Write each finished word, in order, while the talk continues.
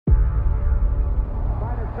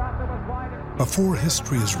Before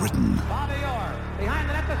history is written,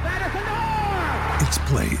 it's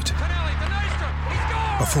played.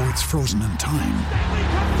 Before it's frozen in time,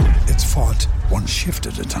 it's fought one shift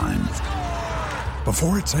at a time.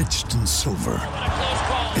 Before it's etched in silver,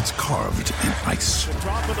 it's carved in ice.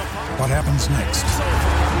 What happens next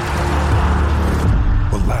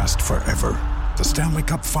will last forever. The Stanley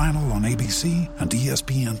Cup Final on ABC and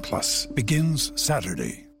ESPN Plus begins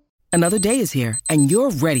Saturday. Another day is here, and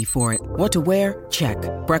you're ready for it. What to wear? Check.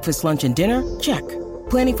 Breakfast, lunch, and dinner? Check.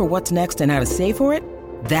 Planning for what's next and how to save for it?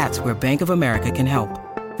 That's where Bank of America can help.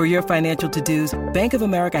 For your financial to-dos, Bank of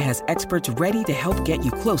America has experts ready to help get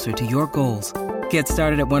you closer to your goals. Get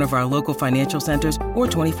started at one of our local financial centers or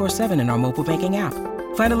 24/7 in our mobile banking app.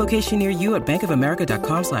 Find a location near you at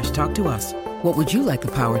bankofamerica.com/talktous. What would you like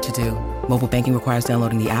the power to do? Mobile banking requires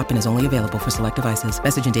downloading the app and is only available for select devices.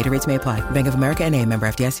 Message and data rates may apply. Bank of America NA, member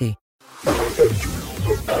FDIC. Enter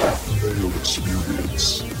the Pat Mayo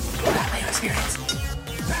Experience. Pat Mayo Experience.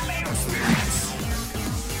 Pat Mayo Experience.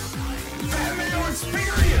 Pat Mayo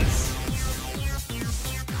Experience.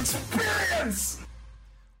 Experience.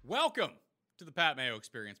 Welcome to the Pat Mayo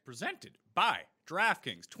Experience, presented by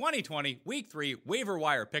DraftKings 2020 Week 3 Waiver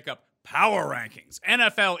Wire Pickup Power Rankings.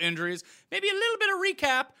 NFL injuries, maybe a little bit of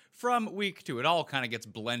recap from Week 2. It all kind of gets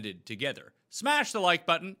blended together. Smash the like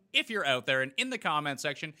button if you're out there, and in the comment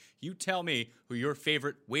section, you tell me who your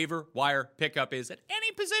favorite waiver wire pickup is at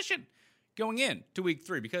any position going in to Week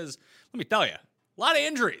 3, because let me tell you, a lot of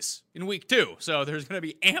injuries in Week 2, so there's going to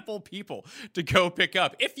be ample people to go pick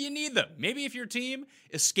up if you need them. Maybe if your team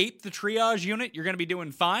escaped the triage unit, you're going to be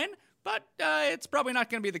doing fine, but it's probably not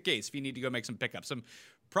going to be the case if you need to go make some pickups. Some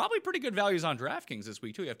probably pretty good values on DraftKings this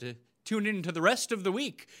week, too. You have to tune into the rest of the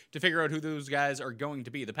week to figure out who those guys are going to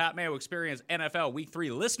be. The Pat Mayo Experience NFL Week 3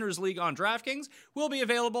 Listeners League on DraftKings will be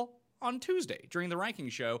available on Tuesday during the ranking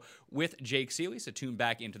show with Jake Seeley, so tune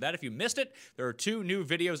back into that. If you missed it, there are 2 new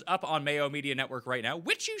videos up on Mayo Media Network right now,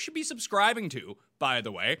 which you should be subscribing to, by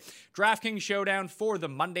the way. DraftKings Showdown for the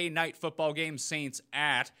Monday Night Football game, Saints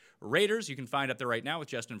at Raiders. You can find up there right now with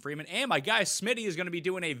Justin Freeman. And my guy Smitty is going to be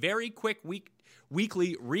doing a very quick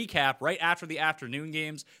weekly recap right after the afternoon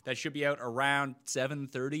games. That should be out around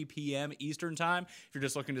 7:30 p.m. Eastern time. If you're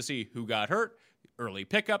just looking to see who got hurt, early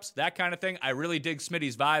pickups, that kind of thing. I really dig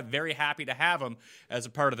Smitty's vibe. Very happy to have him as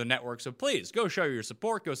a part of the network. So please go show your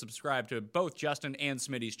support. Go subscribe to both Justin and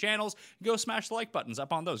Smitty's channels. Go smash the like buttons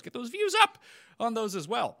up on those. Get those views up on those as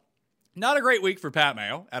well. Not a great week for Pat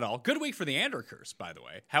Mayo at all. Good week for the Anderkers, by the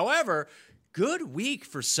way. However, good week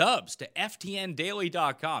for subs to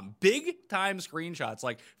FTNDaily.com. Big time screenshots,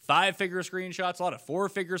 like 5-figure screenshots, a lot of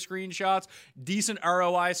 4-figure screenshots, decent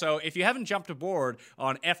ROI. So if you haven't jumped aboard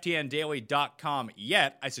on FTNDaily.com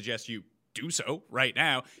yet, I suggest you do so right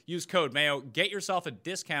now. Use code Mayo. Get yourself a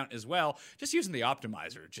discount as well. Just using the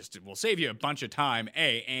optimizer just will save you a bunch of time,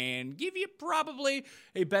 and give you probably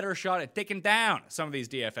a better shot at taking down some of these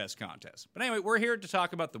DFS contests. But anyway, we're here to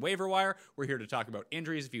talk about the waiver wire. We're here to talk about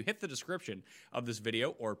injuries. If you hit the description of this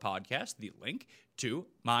video or podcast, the link to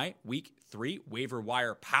my Week 3 waiver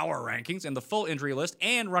wire power rankings and the full injury list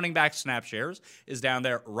and running back snap shares is down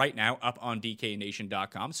there right now up on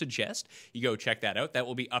DKNation.com. Suggest you go check that out. That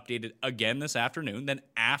will be updated again this afternoon, then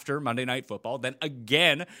after Monday Night Football, then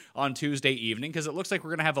again on Tuesday evening, because it looks like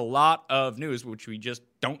we're going to have a lot of news, which we just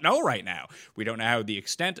don't know right now. We don't know how the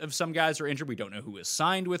extent of some guys are injured. We don't know who is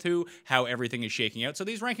signed with who, how everything is shaking out. So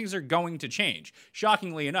these rankings are going to change.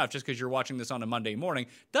 Shockingly enough, just because you're watching this on a Monday morning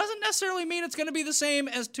doesn't necessarily mean it's going to be the same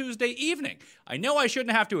as Tuesday evening. I know I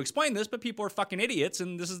shouldn't have to explain this, but people are fucking idiots,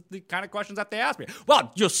 and this is the kind of questions that they ask me.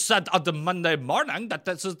 Well, you said on the Monday morning that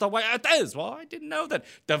this is the way it is. Well, I didn't know that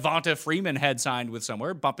Devonta Freeman had signed with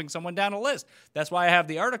somewhere, bumping someone down a list. That's why I have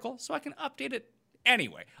the article, so I can update it.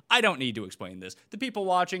 Anyway, I don't need to explain this. The people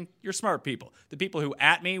watching, you're smart people. The people who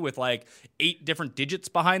at me with like 8 different digits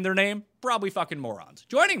behind their name, probably fucking morons.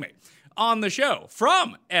 Joining me on the show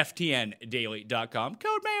from FTNDaily.com,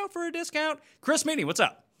 code Mayo for a discount, Chris Meany, what's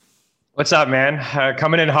up? What's up, man?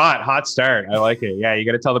 Coming in hot start. I like it. Yeah, you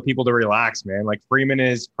got to tell the people to relax, man. Like Freeman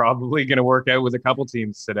is probably going to work out with a couple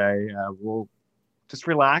teams today. We'll just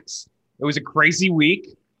relax. It was a crazy week.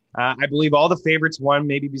 I believe all the favorites won,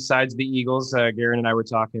 maybe besides the Eagles. Garen and I were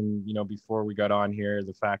talking, before we got on here,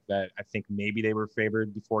 the fact that I think maybe they were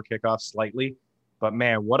favored before kickoff slightly. But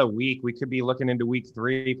man, what a week. We could be looking into week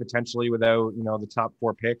 3 potentially without, the top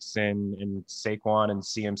 4 picks and Saquon and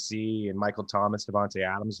CMC and Michael Thomas, Devontae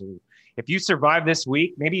Adams. If you survive this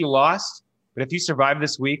week, maybe you lost, but if you survive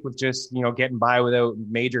this week with just, getting by without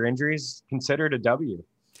major injuries, consider it a W.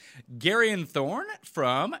 Garion Thorne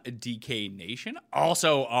from DK Nation,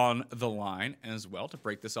 also on the line as well to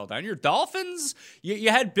break this all down. Your Dolphins, you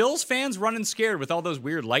had Bills fans running scared with all those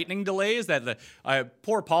weird lightning delays that the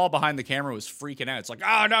poor Paul behind the camera was freaking out. It's like,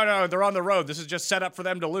 oh, no, they're on the road. This is just set up for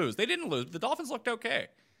them to lose. They didn't lose. The Dolphins looked okay.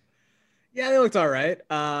 Yeah, they looked all right.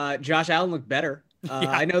 Josh Allen looked better.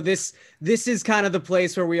 I know this is kind of the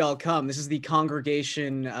place where we all come. This is the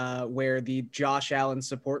congregation where the Josh Allen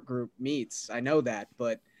support group meets. I know that,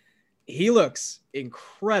 but he looks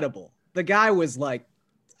incredible. The guy was like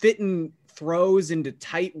fitting throws into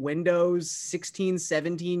tight windows, 16,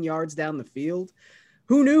 17 yards down the field.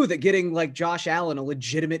 Who knew that getting like Josh Allen, a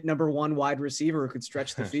legitimate number one wide receiver who could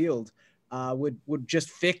stretch the field, would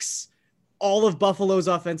just fix all of Buffalo's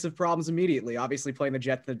offensive problems immediately. Obviously, playing the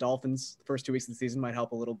Jets and the Dolphins the first 2 weeks of the season might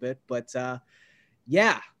help a little bit. But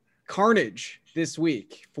yeah, carnage this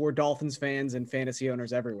week for Dolphins fans and fantasy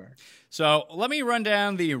owners everywhere. So let me run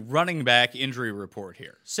down the running back injury report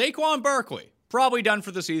here. Saquon Barkley, probably done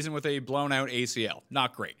for the season with a blown out ACL.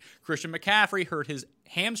 Not great. Christian McCaffrey hurt his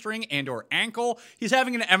hamstring and or ankle. He's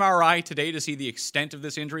having an MRI today to see the extent of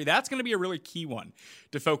this injury. That's going to be a really key one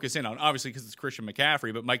to focus in on, obviously because it's Christian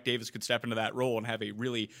McCaffrey, but Mike Davis could step into that role and have a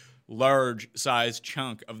really large size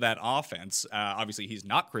chunk of that offense. Obviously he's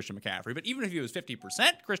not Christian McCaffrey, but even if he was 50%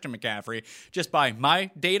 Christian McCaffrey, just by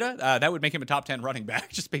my data, that would make him a top 10 running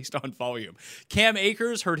back just based on volume. Cam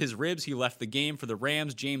Akers hurt his ribs. He left the game for the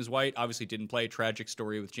Rams. James White obviously didn't play. Tragic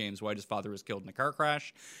story with James White. His father was killed in a car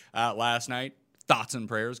crash last night. Thoughts and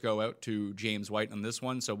prayers go out to James White on this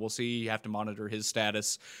one, so we'll see. You have to monitor his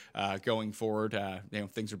status going forward.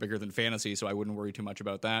 Things are bigger than fantasy, so I wouldn't worry too much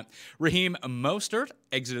about that. Raheem Mostert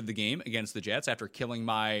exited the game against the Jets after killing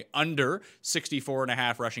my under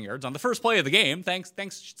 64.5 rushing yards on the first play of the game. Thanks,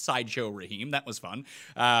 Sideshow Raheem. That was fun.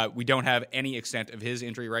 We don't have any extent of his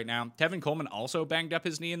injury right now. Tevin Coleman also banged up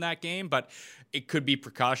his knee in that game, but it could be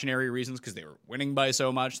precautionary reasons because they were winning by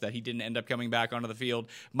so much that he didn't end up coming back onto the field.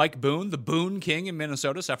 Mike Boone, the Boone King in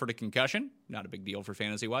Minnesota, suffered a concussion. Not a big deal for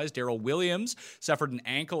fantasy-wise. Darrell Williams suffered an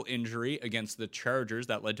ankle injury against the Chargers.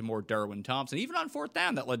 That led to more Darwin Thompson. Even on fourth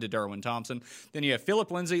down, that led to Darwin Thompson. Then you have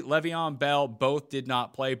Phillip Lindsay, Le'Veon Bell. Both did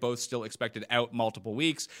not play. Both still expected out multiple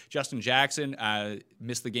weeks. Justin Jackson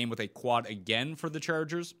missed the game with a quad again for the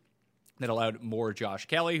Chargers. That allowed more Josh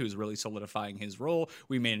Kelly, who's really solidifying his role.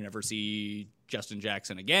 We may never see Justin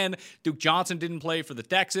Jackson again. Duke Johnson didn't play for the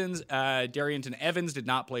Texans. Darrynton Evans did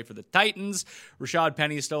not play for the Titans. Rashad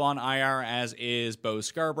Penny is still on IR, as is Bo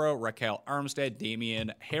Scarborough, Raquel Armstead,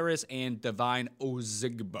 Damian Harris, and Devine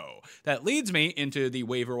Ozigbo. That leads me into the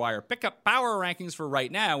waiver wire pickup power rankings for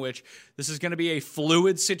right now, which this is going to be a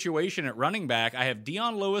fluid situation at running back. I have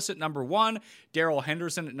Dion Lewis at number 1, Darrell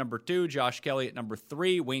Henderson at number 2, Josh Kelly at number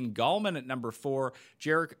 3, Wayne Gallman at number 4,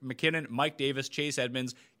 Jerick McKinnon, Mike Davis, Chase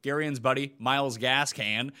Edmonds, Garion's buddy, Myles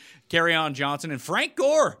Gaskin, Kerryon Johnson, and Frank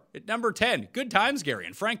Gore at number 10. Good times,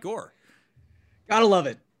 Garion. Frank Gore. Gotta love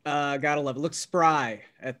it. Gotta love it. Looks spry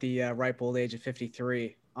at the ripe old age of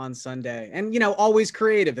 53 on Sunday. And, always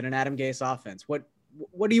creative in an Adam Gase offense. What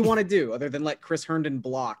do you want to do other than let Chris Herndon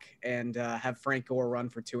block and have Frank Gore run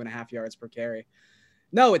for 2.5 yards per carry?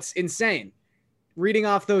 No, it's insane. Reading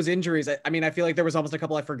off those injuries, I feel like there was almost a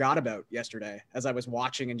couple I forgot about yesterday as I was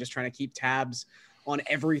watching and just trying to keep tabs on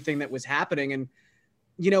everything that was happening. And,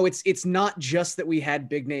 it's not just that we had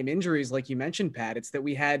big name injuries, like you mentioned, Pat. It's that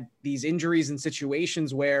we had these injuries in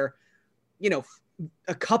situations where,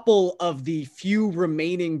 a couple of the few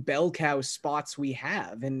remaining bell cow spots we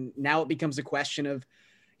have. And now it becomes a question of,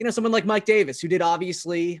 someone like Mike Davis, who did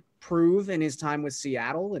obviously prove in his time with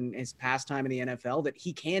Seattle and his past time in the NFL that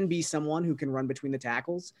he can be someone who can run between the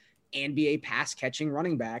tackles and be a pass catching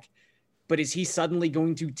running back. But is he suddenly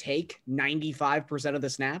going to take 95% of the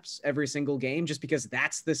snaps every single game just because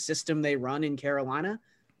that's the system they run in Carolina?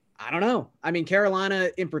 I don't know. Carolina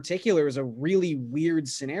in particular is a really weird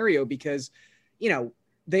scenario because,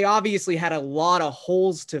 they obviously had a lot of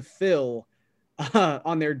holes to fill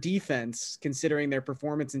on their defense considering their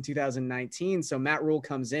performance in 2019. So Matt Rule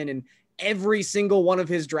comes in and every single one of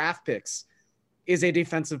his draft picks is a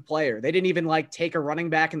defensive player. They didn't even take a running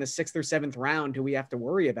back in the 6th or 7th round who we have to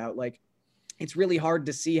worry about. It's really hard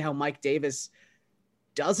to see how Mike Davis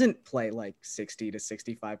doesn't play 60 to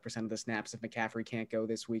 65% of the snaps if McCaffrey can't go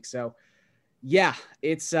this week. So yeah,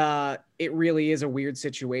 it really is a weird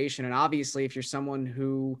situation. And obviously if you're someone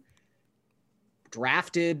who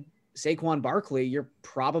drafted Saquon Barkley, you're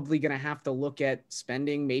probably going to have to look at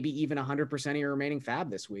spending maybe even 100% of your remaining fab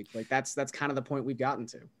this week. Like that's kind of the point we've gotten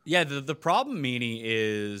to. Yeah, the problem, Meanie,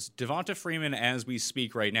 is Devonta Freeman, as we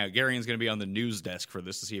speak right now, Garion's going to be on the news desk for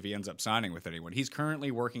this to see if he ends up signing with anyone. He's currently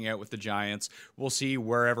working out with the Giants. We'll see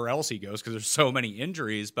wherever else he goes because there's so many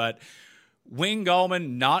injuries, but Wayne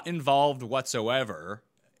Gallman not involved whatsoever.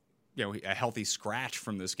 You know, a healthy scratch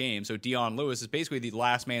from this game. So Dion Lewis is basically the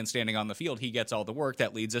last man standing on the field. He gets all the work.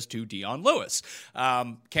 That leads us to Dion Lewis.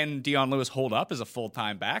 Can Dion Lewis hold up as a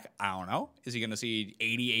full-time back? I don't know. Is he going to see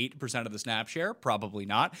 88% of the snap share? Probably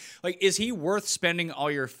not. Like, is he worth spending all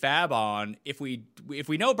your fab on? If we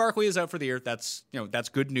know Barkley is out for the year, that's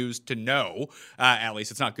good news to know. At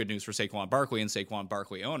least it's not good news for Saquon Barkley and Saquon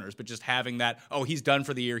Barkley owners, but just having that, oh, he's done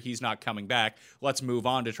for the year, he's not coming back. Let's move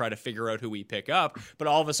on to try to figure out who we pick up. But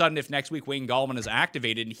all of a sudden, if next week Wayne Gallman is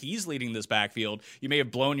activated and he's leading this backfield, you may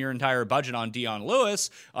have blown your entire budget on Dion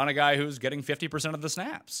Lewis on a guy who's getting 50% of the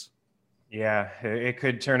snaps. Yeah, it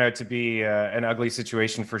could turn out to be an ugly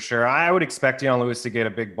situation for sure. I would expect Dion Lewis to get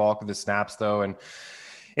a big bulk of the snaps, though, and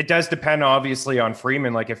it does depend, obviously, on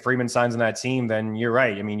Freeman. Like, if Freeman signs on that team, then you're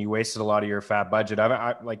right. I mean, you wasted a lot of your fab budget.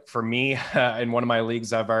 Like, for me, in one of my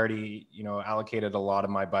leagues, I've already, allocated a lot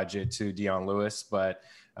of my budget to Dion Lewis, but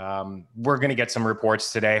we're going to get some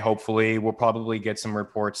reports today. Hopefully we'll probably get some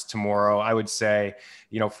reports tomorrow. I would say,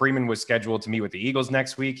 Freeman was scheduled to meet with the Eagles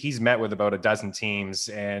next week. He's met with about a dozen teams.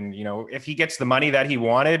 And, if he gets the money that he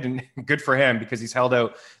wanted, and good for him because he's held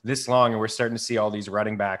out this long and we're starting to see all these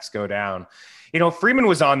running backs go down. Freeman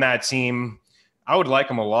was on that team. I would like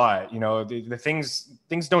him a lot. The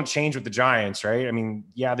things don't change with the Giants, right? I mean,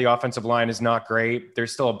 yeah, the offensive line is not great. They're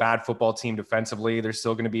still a bad football team defensively. There's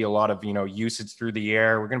still going to be a lot of, usage through the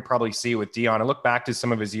air. We're going to probably see with Dion. I look back to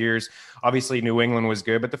some of his years. Obviously, New England was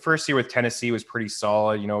good, but the first year with Tennessee was pretty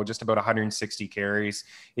solid, just about 160 carries.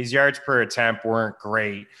 His yards per attempt weren't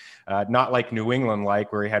great. Not like New England,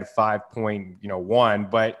 where he had 5.1,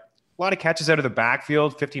 but a lot of catches out of the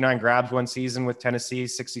backfield, 59 grabs one season with Tennessee,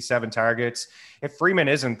 67 targets. If Freeman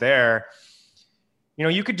isn't there,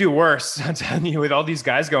 you could do worse. I'm telling you, with all these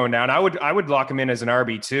guys going down, I would lock him in as an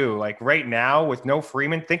RB2. Like right now with no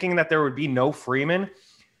Freeman, thinking that there would be no Freeman,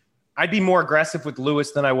 I'd be more aggressive with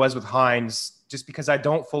Lewis than I was with Hines, just because I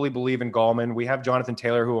don't fully believe in Gallman. We have Jonathan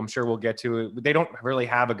Taylor, who I'm sure we'll get to. They don't really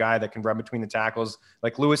have a guy that can run between the tackles.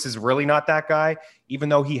 Like Lewis is really not that guy, even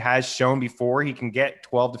though he has shown before he can get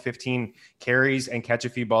 12 to 15 carries and catch a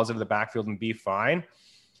few balls out of the backfield and be fine.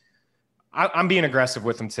 I'm being aggressive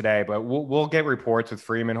with him today, but we'll get reports with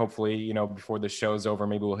Freeman. Hopefully, before the show's over,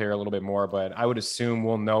 maybe we'll hear a little bit more, but I would assume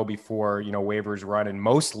we'll know before, waivers run in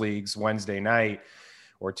most leagues Wednesday night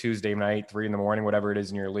or Tuesday night, 3 a.m, whatever it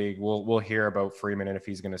is in your league. We'll hear about Freeman and if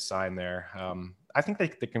he's going to sign there. I think they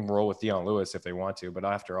can roll with Dion Lewis if they want to, but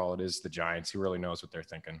after all, it is the Giants. Who really knows what they're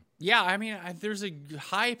thinking? Yeah, I mean, there's a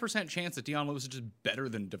high % chance that Dion Lewis is just better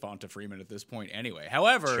than Devonta Freeman at this point anyway.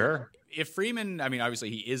 However, sure. If Freeman, I mean,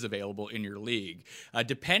 obviously he is available in your league.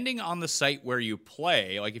 Depending on the site where you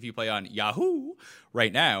play, like if you play on Yahoo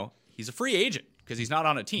right now, he's a free agent. Because he's not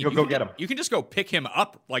on a team. Go get him. You can just go pick him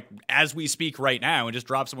up, like, as we speak right now and just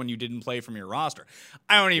drop someone you didn't play from your roster.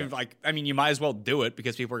 I don't even, you might as well do it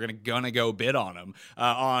because people are gonna go bid on him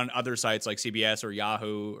on other sites like CBS or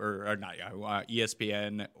Yahoo, or not Yahoo,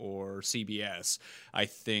 ESPN or CBS, I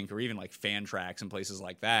think, or even like Fantrax and places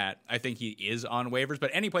like that. I think he is on waivers, but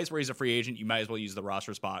any place where he's a free agent, you might as well use the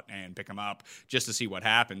roster spot and pick him up just to see what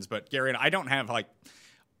happens. But, Gary, I don't have,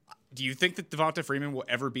 do you think that Devonta Freeman will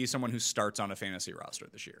ever be someone who starts on a fantasy roster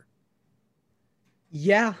this year?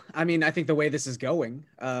 Yeah, I mean, I think the way this is going,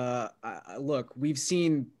 look, we've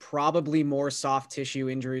seen probably more soft tissue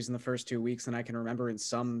injuries in the first 2 weeks than I can remember in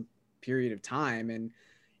some period of time. And,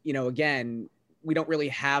 again, we don't really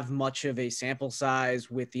have much of a sample size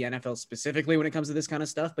with the NFL specifically when it comes to this kind of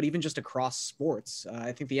stuff, but even just across sports,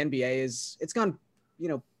 I think the NBA it's gone,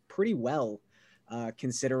 pretty well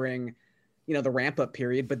considering the ramp up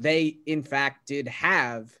period, but they in fact did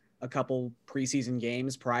have a couple preseason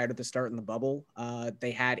games prior to the start in the bubble.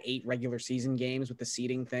 They had 8 regular season games with the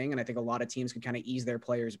seeding thing. And I think a lot of teams could kind of ease their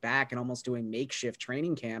players back and almost do a makeshift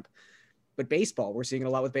training camp. But baseball, we're seeing it a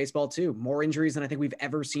lot with baseball too. More injuries than I think we've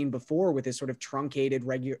ever seen before with this sort of truncated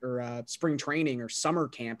regular spring training or summer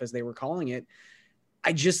camp, as they were calling it.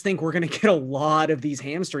 I just think we're going to get a lot of these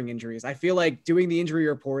hamstring injuries. I feel like doing the injury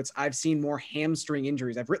reports, I've seen more hamstring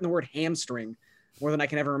injuries. I've written the word hamstring more than I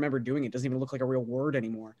can ever remember doing it. It doesn't even look like a real word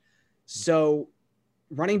anymore. So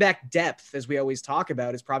running back depth, as we always talk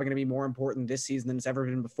about, is probably going to be more important this season than it's ever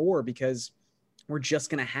been before because we're just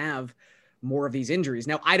going to have more of these injuries.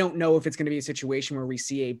 Now, I don't know if it's going to be a situation where we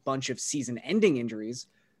see a bunch of season-ending injuries,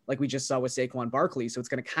 like we just saw with Saquon Barkley. So it's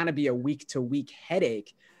going to kind of be a week-to-week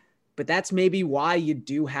headache. But that's maybe why you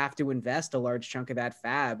do have to invest a large chunk of that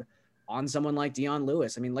fab on someone like Dion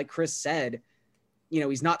Lewis. I mean, like Chris said,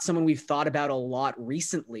 he's not someone we've thought about a lot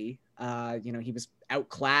recently. He was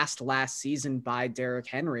outclassed last season by Derrick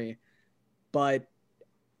Henry, but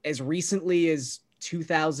as recently as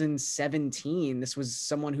 2017, this was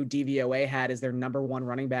someone who DVOA had as their number one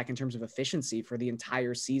running back in terms of efficiency for the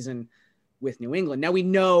entire season with New England. Now we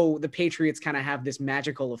know the Patriots kind of have this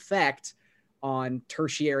magical effect on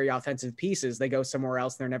tertiary offensive pieces. They go somewhere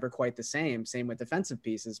else, they're never quite the same. Same with defensive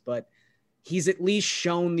pieces, but he's at least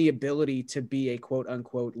shown the ability to be a quote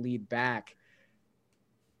unquote lead back.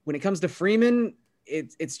 When it comes to Freeman,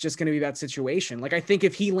 it's just going to be about situation. Like, I think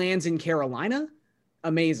if he lands in Carolina,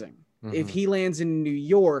 amazing. Mm-hmm. If he lands in New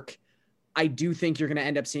York, I do think you're going to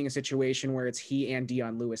end up seeing a situation where it's he and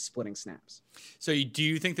Dion Lewis splitting snaps. So do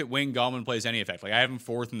you think that Wayne Gallman plays any effect? Like, I have him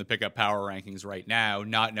fourth in the pickup power rankings right now,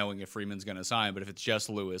 not knowing if Freeman's going to sign, but if it's just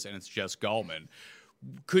Lewis and it's just Gallman,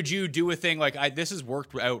 could you do a thing like this has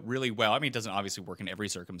worked out really well? I mean, it doesn't obviously work in every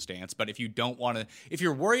circumstance, but if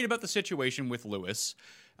you're worried about the situation with Lewis,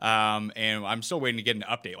 and I'm still waiting to get an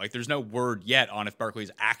update. Like, there's no word yet on if Barkley's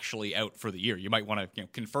actually out for the year. You might want to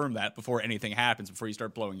confirm that before anything happens, before you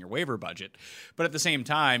start blowing your waiver budget. But at the same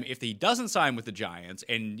time, if he doesn't sign with the Giants,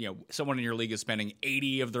 and someone in your league is spending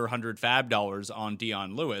 80 of their 100 fab dollars on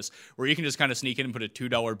Dion Lewis, where you can just kind of sneak in and put a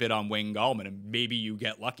 $2 bid on Wayne Gallman, and maybe you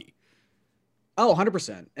get lucky. Oh,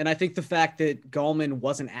 100%. And I think the fact that Gallman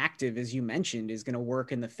wasn't active, as you mentioned, is going to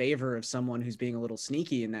work in the favor of someone who's being a little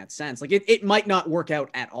sneaky in that sense. Like, it might not work out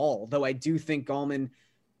at all, though I do think Gallman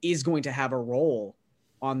is going to have a role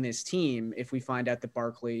on this team if we find out that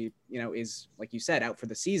Barkley, is, like you said, out for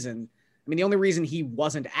the season. I mean, the only reason he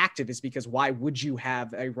wasn't active is because why would you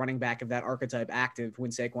have a running back of that archetype active when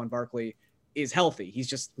Saquon Barkley is healthy? He's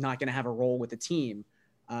just not going to have a role with the team.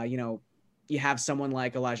 You have someone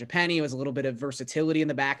like Elijah Penny who has a little bit of versatility in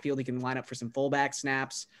the backfield. He can line up for some fullback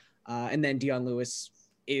snaps. And then Dion Lewis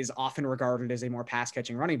is often regarded as a more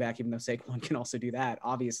pass-catching running back, even though Saquon can also do that,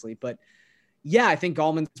 obviously. But, yeah, I think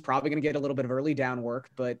Gallman's probably going to get a little bit of early down work.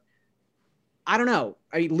 But I don't know.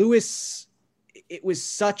 I mean, Lewis, it was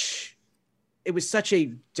such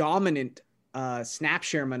a dominant snap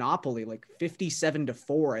share monopoly, like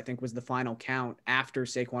 57-4, I think was the final count after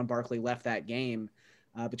Saquon Barkley left that game.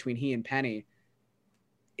 Between he and Penny,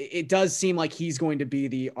 it does seem like he's going to be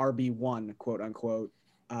the RB1, quote unquote.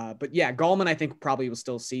 But yeah, Gallman, I think probably will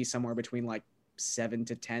still see somewhere between like 7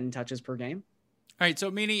 to 10 touches per game. All right.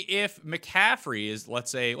 So meaning if McCaffrey is,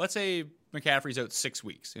 let's say McCaffrey's out 6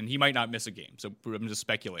 weeks and he might not miss a game. So I'm just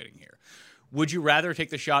speculating here. Would you rather take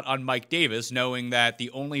the shot on Mike Davis, knowing that the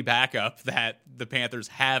only backup that the Panthers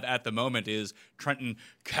have at the moment is Trenton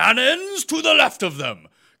Cannons to the left of them?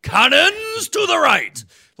 Cannons to the right.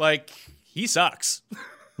 Like, he sucks.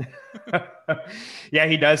 Yeah,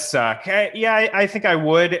 he does suck. I think I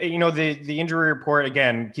would. The injury report,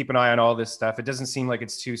 again, keep an eye on all this stuff. It doesn't seem like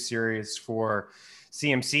it's too serious for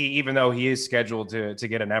CMC, even though he is scheduled to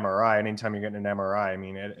get an MRI. And anytime you're getting an MRI, I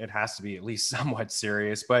mean, it has to be at least somewhat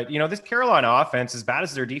serious. But, this Carolina offense, as bad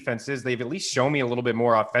as their defense is, they've at least shown me a little bit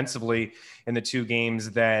more offensively in the 2 games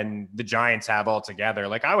than the Giants have altogether.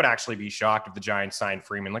 Like, I would actually be shocked if the Giants signed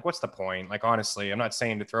Freeman. Like, what's the point? Like, honestly, I'm not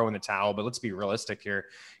saying to throw in the towel, but let's be realistic here.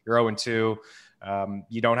 You're 0-2.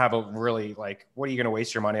 You don't have a really, like, what are you going to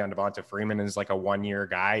waste your money on? Devonta Freeman is like a 1-year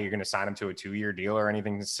guy. You're going to sign him to a 2-year deal or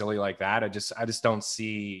anything silly like that. I just don't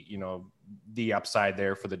see, the upside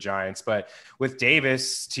there for the Giants. But with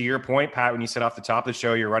Davis, to your point, Pat, when you said off the top of the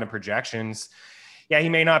show, you're running projections. Yeah, he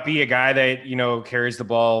may not be a guy that, carries the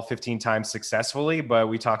ball 15 times successfully, but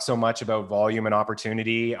we talk so much about volume and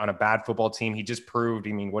opportunity on a bad football team. He just proved,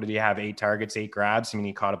 what did he have? 8 targets, 8 grabs.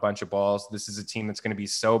 He caught a bunch of balls. This is a team that's going to be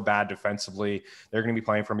so bad defensively. They're going to be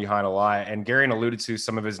playing from behind a lot. And Gary alluded to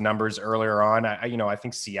some of his numbers earlier on. I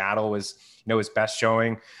think Seattle was, his best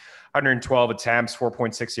showing. 112 attempts,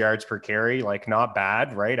 4.6 yards per carry, like not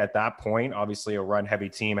bad, right? At that point, obviously a run-heavy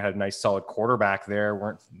team, had a nice solid quarterback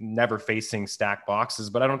there, never facing stacked boxes,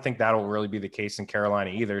 but I don't think that'll really be the case in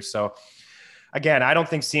Carolina either. So again, I don't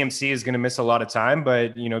think CMC is going to miss a lot of time,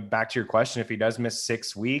 but back to your question, if he does miss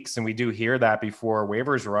 6 weeks, and we do hear that before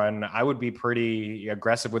waivers run, I would be pretty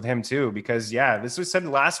aggressive with him too, because this was said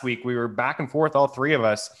last week, we were back and forth, all 3 of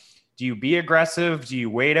us. Do you be aggressive? Do you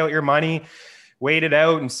wait out your money? Wait it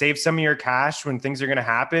out and save some of your cash when things are going to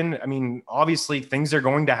happen? I mean, obviously things are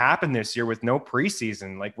going to happen this year with no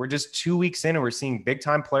preseason. Like, we're just 2 weeks in and we're seeing big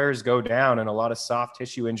time players go down and a lot of soft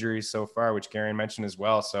tissue injuries so far, which Gary mentioned as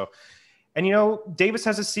well. So And, Davis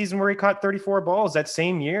has a season where he caught 34 balls that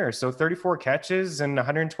same year. So 34 catches and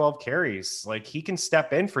 112 carries. Like, he can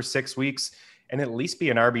step in for 6 weeks and at least be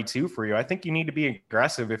an RB2 for you. I think you need to be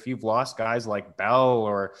aggressive if you've lost guys like Bell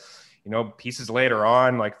or, pieces later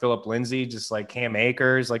on like Phillip Lindsay, just like Cam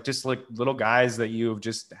Akers, like just like little guys that you've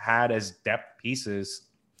just had as depth pieces.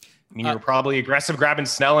 I mean, you're probably aggressive grabbing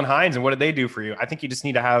Snell and Hines. And what did they do for you? I think you just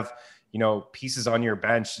need to have pieces on your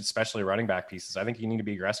bench, especially running back pieces. I think you need to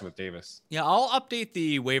be aggressive with Davis. Yeah, I'll update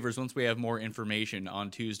the waivers once we have more information on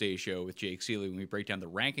Tuesday's show with Jake Seeley when we break down the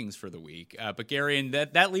rankings for the week. But Gary, and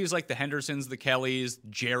that leaves like the Hendersons, the Kellys,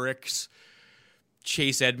 Jareks,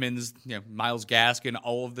 Chase Edmonds, Myles Gaskin,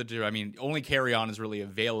 all of only Carry-On is really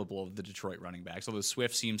available of the Detroit running backs. Although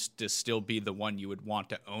Swift seems to still be the one you would want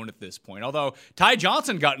to own at this point. Although Ty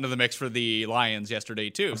Johnson got into the mix for the Lions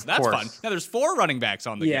yesterday too, so that's fun. Now there's 4 running backs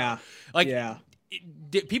on the game.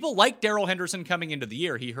 People like Darrell Henderson coming into the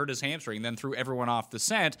year. He hurt his hamstring, then threw everyone off the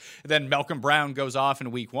scent. Then Malcolm Brown goes off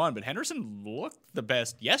in week 1, but Henderson looked the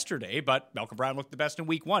best yesterday. But Malcolm Brown looked the best in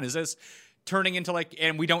week 1. Is this turning into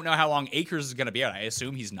and we don't know how long Akers is going to be out. I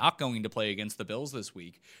assume he's not going to play against the Bills this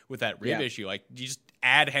week with that rib issue. Like, do you just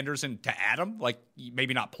add Henderson to Adam? Like,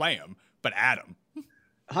 maybe not play him, but add him.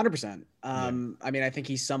 100%. I think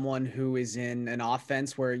he's someone who is in an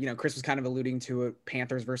offense where, Chris was kind of alluding to a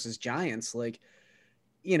Panthers versus Giants. Like,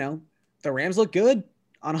 the Rams look good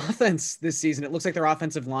on offense this season. It looks like their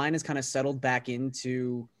offensive line has kind of settled back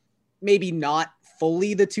into maybe not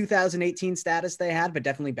fully the 2018 status they had, but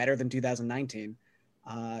definitely better than 2019.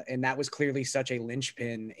 And that was clearly such a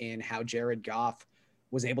linchpin in how Jared Goff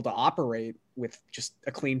was able to operate with just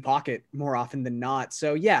a clean pocket more often than not.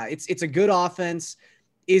 So yeah, it's a good offense.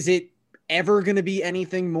 Is it ever going to be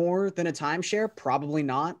anything more than a timeshare? Probably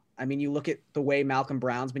not. I mean, you look at the way Malcolm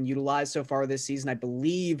Brown's been utilized so far this season. I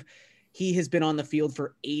believe he has been on the field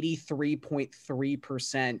for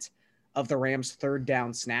 83.3% of the Rams' third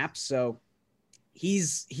down snaps. So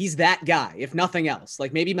he's that guy, if nothing else.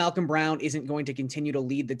 Like, maybe Malcolm Brown isn't going to continue to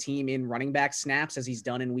lead the team in running back snaps as he's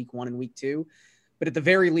done in week 1 and week 2, but at the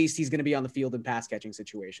very least, he's going to be on the field in pass catching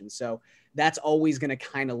situations. So that's always going to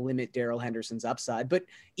kind of limit Darrell Henderson's upside. But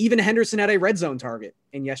even Henderson had a red zone target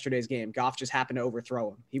in yesterday's game. Goff just happened to overthrow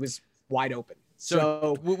him. He was wide open.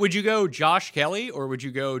 So would you go Josh Kelly or would you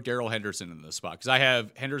go Darrell Henderson in this spot? Because I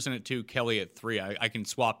have Henderson at 2, Kelly at 3. I can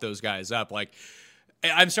swap those guys up. Like,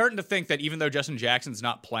 I'm starting to think that even though Justin Jackson's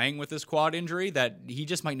not playing with this quad injury, that he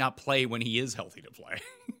just might not play when he is healthy to play.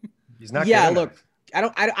 He's not. Yeah, look,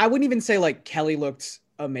 I wouldn't even say like Kelly looked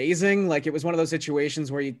amazing. Like, it was one of those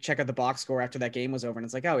situations where you check out the box score after that game was over and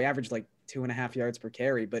it's like, oh, he averaged like 2.5 yards per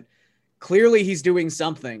carry, but clearly he's doing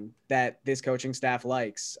something that this coaching staff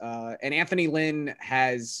likes. And Anthony Lynn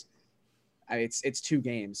has, it's 2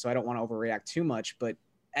 games, so I don't want to overreact too much, but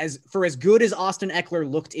as good as Austin Eckler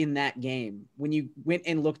looked in that game, when you went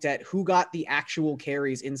and looked at who got the actual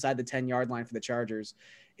carries inside the 10-yard line for the Chargers,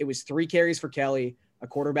 it was 3 carries for Kelly, a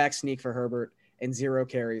quarterback sneak for Herbert, and 0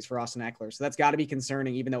 carries for Austin Eckler. So that's got to be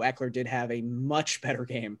concerning, even though Eckler did have a much better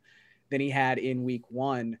game than he had in week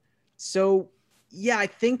 1. So yeah, I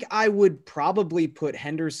think I would probably put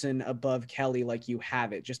Henderson above Kelly like you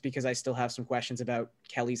have it, just because I still have some questions about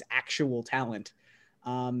Kelly's actual talent.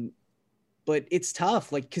 But it's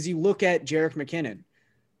tough, like, because you look at Jerick McKinnon,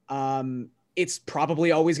 it's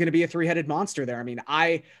probably always going to be a 3-headed monster there. I mean,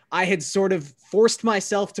 I had sort of forced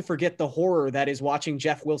myself to forget the horror that is watching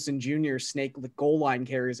Jeff Wilson Jr. snake the goal line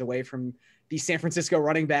carries away from the San Francisco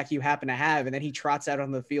running back you happen to have. And then he trots out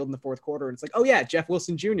on the field in the 4th quarter. And it's like, oh yeah, Jeff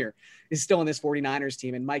Wilson Jr. is still in this 49ers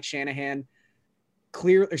team. And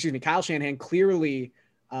Kyle Shanahan clearly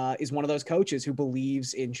is one of those coaches who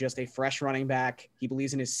believes in just a fresh running back. He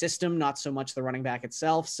believes in his system, not so much the running back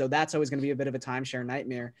itself. So that's always going to be a bit of a timeshare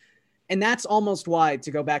nightmare. And that's almost why,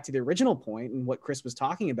 to go back to the original point and what Chris was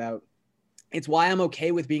talking about, it's why I'm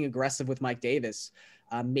okay with being aggressive with Mike Davis.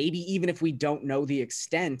 Maybe even if we don't know the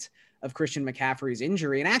extent of Christian McCaffrey's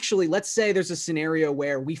injury. And actually, let's say there's a scenario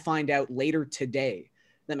where we find out later today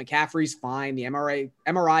that McCaffrey's fine. The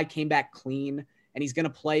MRI came back clean and he's going to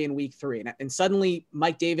play in week 3. And suddenly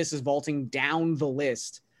Mike Davis is vaulting down the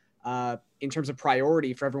list in terms of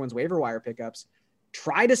priority for everyone's waiver wire pickups.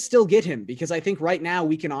 Try to still get him, because I think right now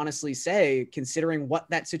we can honestly say, considering what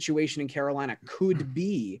that situation in Carolina could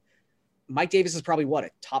be, Mike Davis is probably what, a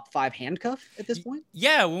top 5 handcuff at this point?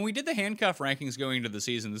 Yeah, when we did the handcuff rankings going into the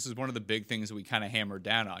season, this is one of the big things that we kind of hammered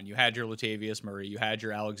down on. You had your Latavius Murray, you had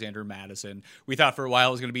your Alexander Madison. We thought for a while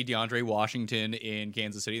it was going to be DeAndre Washington in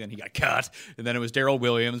Kansas City, then he got cut, and then it was Darrell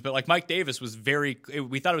Williams. But like Mike Davis was we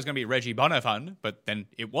thought it was going to be Reggie Bonifant, but then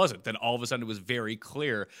it wasn't. Then all of a sudden it was very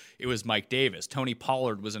clear it was Mike Davis. Tony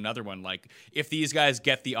Pollard was another one. Like, if these guys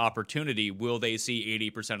get the opportunity, will they see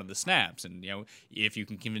 80% of the snaps? And, if you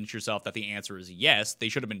can convince yourself that the answer is yes, they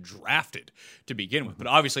should have been drafted to begin with. But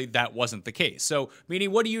obviously that wasn't the case. So, Meany,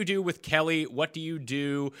 what do you do with Kelly? What do you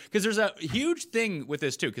do? Because there's a huge thing with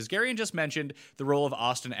this too, because Garion just mentioned the role of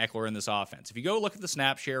Austin Ekeler in this offense. If you go look at the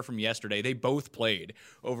snap share from yesterday, they both played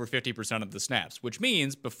over 50% of the snaps, which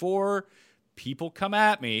means before people come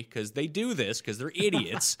at me, because they do this, because they're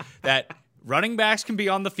idiots, that running backs can be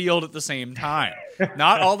on the field at the same time.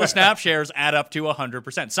 Not all the snap shares add up to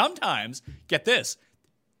 100%. Sometimes, get this,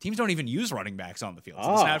 teams don't even use running backs on the field.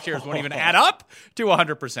 So the snap shares won't even add up to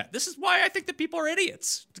 100%. This is why I think that people are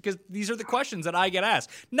idiots, because these are the questions that I get asked.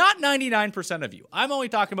 Not 99% of you. I'm only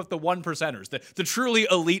talking about the 1%ers, the truly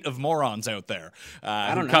elite of morons out there.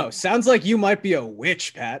 I don't know. Sounds like you might be a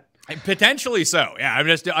witch, Pat. Potentially so. Yeah,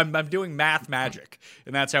 I'm doing math magic,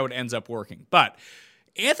 and that's how it ends up working. But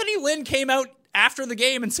Anthony Lynn came out after the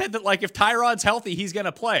game and said that, like, if Tyrod's healthy, he's going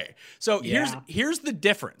to play. So here's the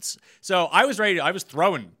difference. So I was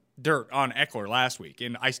throwing dirt on Ekeler last week,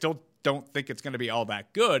 and I still don't think it's going to be all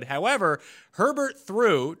that good. However, Herbert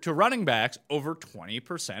threw to running backs over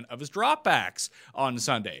 20% of his dropbacks on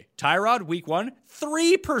Sunday. Tyrod, week 1,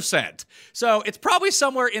 3%. So it's probably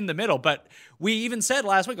somewhere in the middle, but we even said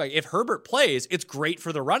last week, like, if Herbert plays, it's great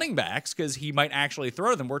for the running backs because he might actually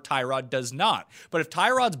throw them where Tyrod does not. But if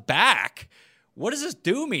Tyrod's back, what does this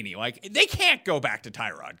do, Meany? Like, they can't go back to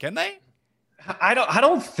Tyrod, can they? I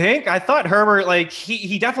don't think. I thought Herbert, like,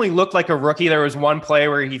 he definitely looked like a rookie. There was one play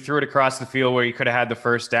where he threw it across the field where he could have had the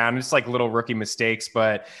first down. Just like little rookie mistakes.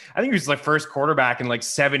 But I think he was the first quarterback in like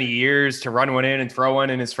 70 years to run one in and throw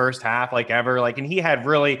one in his first half, like ever. Like, and he had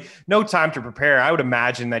really no time to prepare. I would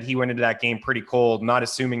imagine that he went into that game pretty cold, not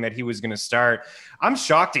assuming that he was going to start. I'm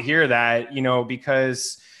shocked to hear that,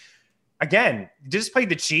 because again, just played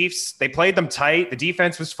the Chiefs. They played them tight. The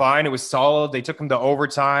defense was fine. It was solid. They took him to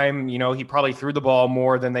overtime. He probably threw the ball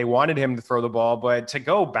more than they wanted him to throw the ball. But to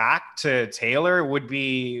go back to Taylor would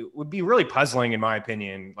be really puzzling, in my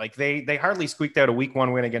opinion. Like, they hardly squeaked out a week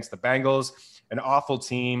 1 win against the Bengals, an awful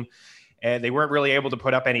team. And they weren't really able to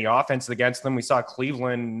put up any offense against them. We saw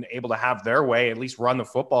Cleveland able to have their way, at least run the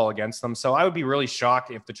football against them. So I would be really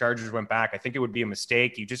shocked if the Chargers went back. I think it would be a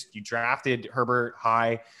mistake. You drafted Herbert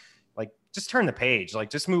high. Just turn the page, like,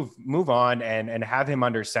 just move on and have him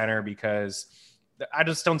under center, because I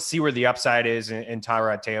just don't see where the upside is in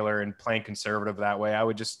Tyrod Taylor and playing conservative that way. I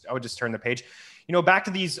would just turn the page, back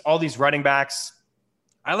to all these running backs.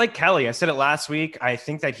 I like Kelly. I said it last week. I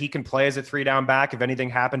think that he can play as a 3-down back. If anything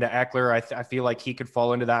happened to Ekeler, I feel like he could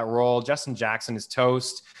fall into that role. Justin Jackson is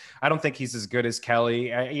toast. I don't think he's as good as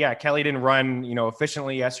Kelly. Kelly didn't run,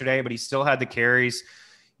 efficiently yesterday, but he still had the carries.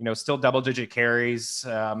 Still double-digit carries,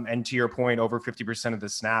 and to your point, over 50% of the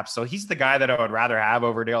snaps. So he's the guy that I would rather have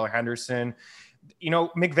over Dale Henderson.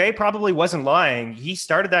 McVay probably wasn't lying. He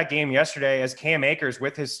started that game yesterday as Cam Akers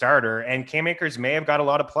with his starter, and Cam Akers may have got a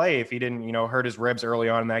lot of play if he didn't, hurt his ribs early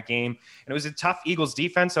on in that game. And it was a tough Eagles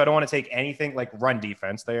defense, so I don't want to take anything like run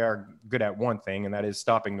defense. They are good at one thing, and that is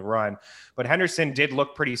stopping the run. But Henderson did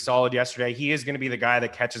look pretty solid yesterday. He is going to be the guy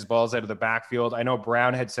that catches balls out of the backfield. I know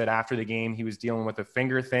Brown had said after the game he was dealing with a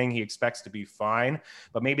finger thing. He expects to be fine,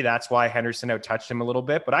 but maybe that's why Henderson out-touched him a little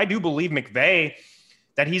bit. But I do believe McVay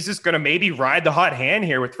that he's just going to maybe ride the hot hand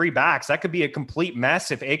here with 3 backs. That could be a complete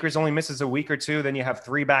mess. If Akers only misses a week or 2, then you have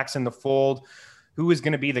 3 backs in the fold. Who is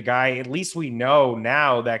going to be the guy? At least we know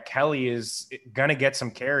now that Kelly is going to get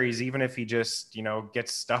some carries, even if he just,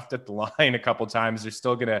 gets stuffed at the line a couple times. They're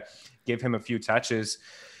still going to give him a few touches.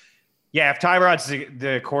 Yeah, if Tyrod's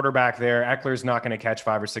the quarterback there, Eckler's not going to catch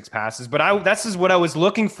 5 or 6 passes. But this is what I was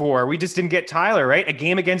looking for. We just didn't get Tyler, right? A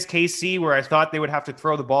game against KC where I thought they would have to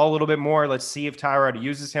throw the ball a little bit more. Let's see if Tyrod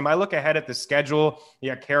uses him. I look ahead at the schedule.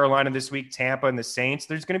 You got Carolina this week, Tampa, and the Saints.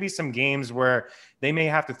 There's going to be some games where they may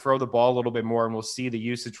have to throw the ball a little bit more, and we'll see the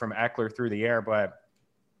usage from Ekeler through the air. But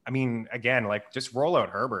I mean, again, like, just roll out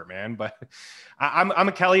Herbert, man. But I'm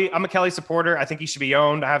a Kelly supporter. I think he should be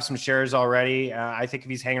owned. I have some shares already. I think if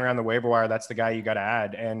he's hanging around the waiver wire, that's the guy you got to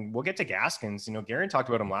add. And we'll get to Gaskins. Garen talked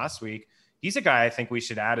about him last week. He's a guy I think we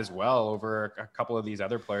should add as well over a couple of these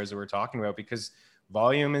other players that we're talking about, because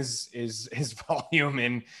volume is his volume,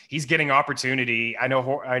 and he's getting opportunity. I know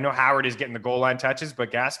Howard is getting the goal line touches, but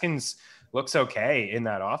Gaskins looks okay in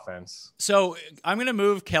that offense. So I'm going to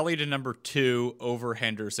move Kelly to number 2 over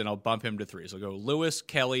Henderson. I'll bump him to 3. So I'll go Lewis,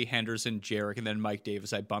 Kelly, Henderson, Jarek, and then Mike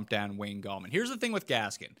Davis. I bump down Wayne Gallman. Here's the thing with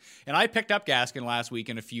Gaskin. And I picked up Gaskin last week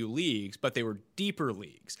in a few leagues, but they were deeper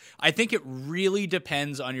leagues. I think it really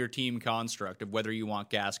depends on your team construct of whether you want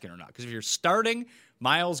Gaskin or not. Because if you're starting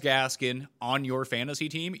Myles Gaskin on your fantasy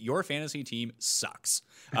team sucks.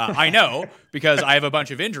 I know because I have a bunch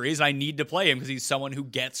of injuries and I need to play him because he's someone who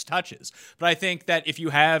gets touches. But I think that if you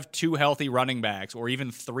have 2 healthy running backs or even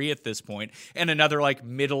 3 at this point and another like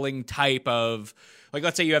middling type of, like,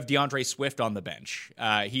 let's say you have DeAndre Swift on the bench.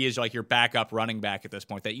 He is like your backup running back at this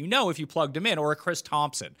point that you know if you plugged him in, or a Chris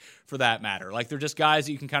Thompson for that matter. Like, they're just guys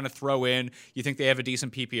that you can kind of throw in. You think they have a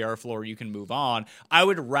decent PPR floor, you can move on. I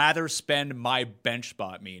would rather spend my bench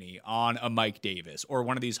spot, Meanie, on a Mike Davis or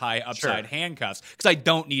one of these high upside handcuffs because I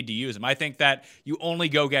don't need to use him. I think that you only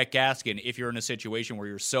go get Gaskin if you're in a situation where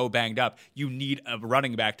you're so banged up, you need a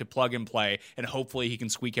running back to plug and play, and hopefully he can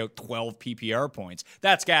squeak out 12 PPR points.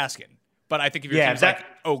 That's Gaskin. But I think if your team's like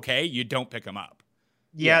okay, you don't pick them up.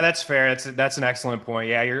 Yeah, that's fair. That's an excellent point.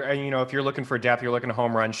 Yeah, if you're looking for depth, you're looking at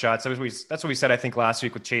home run shots. That's what we said, I think, last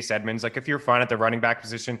week with Chase Edmonds. Like, if you're fine at the running back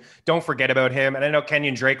position, don't forget about him. And I know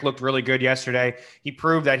Kenyon Drake looked really good yesterday. He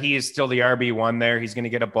proved that he is still the RB1 there. He's going to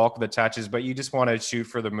get a bulk of the touches, but you just want to shoot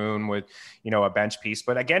for the moon with, a bench piece.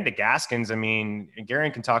 But again, to Gaskins, I mean,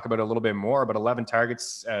 Garen can talk about it a little bit more, but 11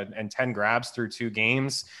 targets and 10 grabs through 2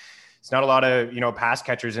 games. It's not a lot of, pass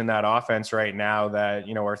catchers in that offense right now that,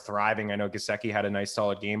 are thriving. I know Gesicki had a nice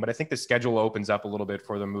solid game, but I think the schedule opens up a little bit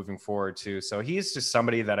for them moving forward too. So he's just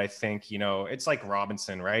somebody that I think, it's like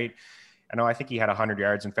Robinson, right? I think he had 100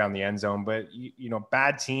 yards and found the end zone, but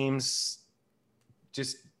bad teams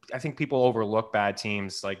I think people overlook bad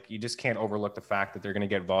teams. Like, you just can't overlook the fact that they're going to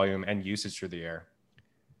get volume and usage through the air.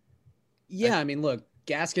 Yeah. I mean, look,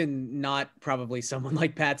 Gaskin, not probably someone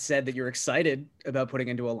like Pat said that you're excited about putting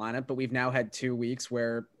into a lineup, but we've now had 2 weeks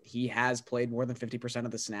where he has played more than 50%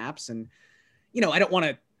 of the snaps. And, I don't want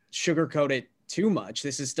to sugarcoat it too much.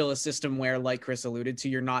 This is still a system where, like Chris alluded to,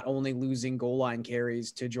 you're not only losing goal line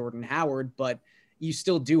carries to Jordan Howard, but you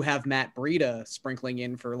still do have Matt Breida sprinkling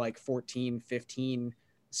in for like 14, 15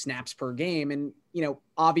 snaps per game. And,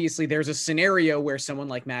 obviously there's a scenario where someone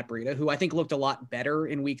like Matt Breida, who I think looked a lot better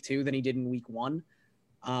in week 2 than he did in week 1,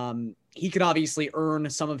 he could obviously earn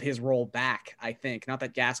some of his role back, I think. Not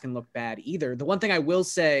that Gaskin looked bad either. The one thing I will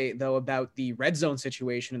say, though, about the red zone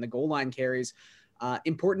situation and the goal line carries,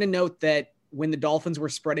 important to note that when the Dolphins were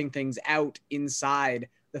spreading things out inside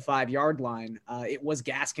the 5-yard line, it was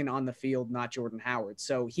Gaskin on the field, not Jordan Howard.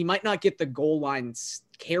 So he might not get the goal line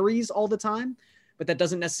carries all the time, but that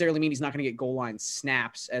doesn't necessarily mean he's not going to get goal line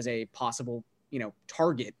snaps as a possible,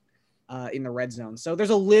 target in the red zone. So there's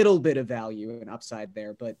a little bit of value and upside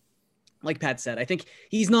there. But like Pat said, I think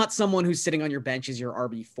he's not someone who's sitting on your bench as your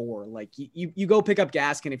RB4. Like, you go pick up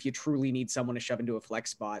Gaskin if you truly need someone to shove into a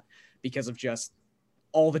flex spot because of just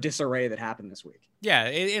all the disarray that happened this week. Yeah,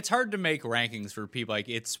 it's hard to make rankings for people. Like,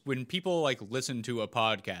 it's when people like listen to a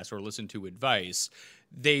podcast or listen to advice,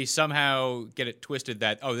 they somehow get it twisted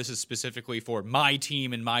that, oh, this is specifically for my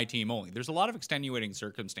team and my team only. There's a lot of extenuating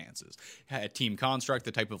circumstances. Team construct,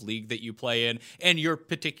 the type of league that you play in, and your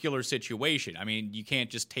particular situation. I mean, you can't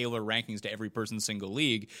just tailor rankings to every person's single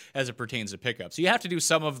league as it pertains to pickup. So you have to do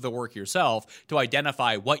some of the work yourself to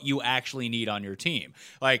identify what you actually need on your team.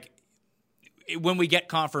 Like, when we get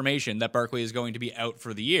confirmation that Barkley is going to be out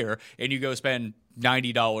for the year and you go spend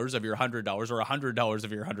 $90 of your $100 or $100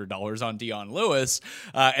 of your $100 on Dion Lewis,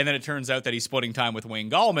 and then it turns out that he's splitting time with Wayne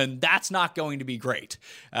Gallman, that's not going to be great.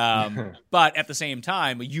 But at the same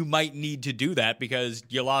time, you might need to do that because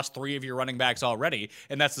you lost 3 of your running backs already,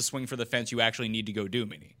 and that's the swing for the fence you actually need to go do,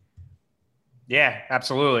 Minnie. Yeah,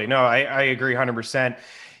 absolutely. No, I agree 100%.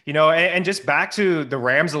 And just back to the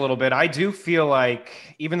Rams a little bit, I do feel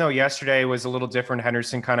like, even though yesterday was a little different,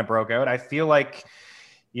 Henderson kind of broke out. I feel like,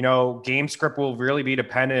 game script will really be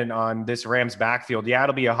dependent on this Rams backfield. Yeah,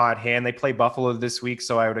 it'll be a hot hand. They play Buffalo this week,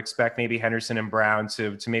 so I would expect maybe Henderson and Brown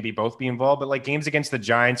to maybe both be involved. But like games against the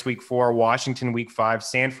Giants week 4, Washington week 5,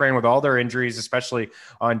 San Fran with all their injuries, especially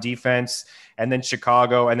on defense, and then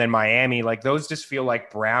Chicago and then Miami, like those just feel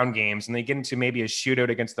like Brown games. And they get into maybe a shootout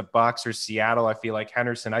against the Bucs or Seattle. I feel like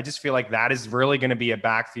Henderson, I just feel like that is really going to be a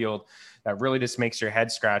backfield that really just makes your head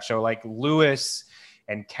scratch. So like Lewis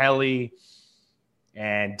and Kelly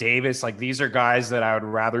and Davis, like these are guys that I would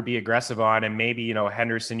rather be aggressive on. And maybe,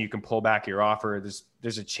 Henderson, you can pull back your offer. There's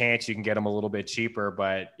there's a chance you can get him a little bit cheaper.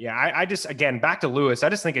 But yeah, I just, again, back to Lewis, I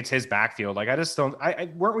just think it's his backfield. Like, I just don't,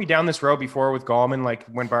 weren't we down this road before with Gallman, like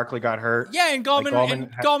when Barkley got hurt? Yeah, and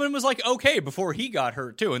Gallman was like, okay, before he got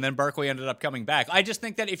hurt too. And then Barkley ended up coming back. I just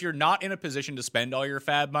think that if you're not in a position to spend all your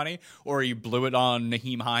fab money, or you blew it on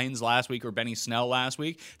Nyheim Hines last week or Benny Snell last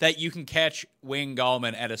week, that you can catch Wayne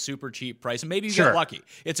Gallman at a super cheap price. And maybe you get lucky.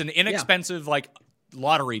 It's an inexpensive,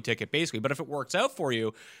 lottery ticket basically, but if it works out for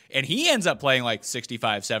you and he ends up playing like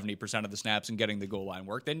 65-70% of the snaps and getting the goal line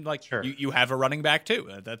work, then you have a running back too.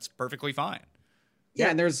 That's perfectly fine. Yeah,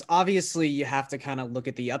 and there's obviously, you have to kind of look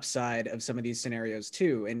at the upside of some of these scenarios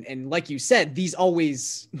too, and like you said, these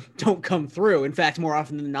always don't come through. In fact, more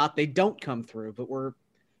often than not, they don't come through. But we're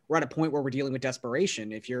at a point where we're dealing with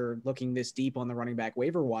desperation if you're looking this deep on the running back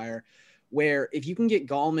waiver wire, where if you can get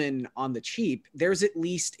Gallman on the cheap, there's at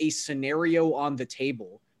least a scenario on the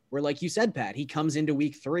table where, like you said, Pat, he comes into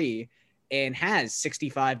week 3 and has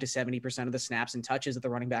 65 to 70% of the snaps and touches at the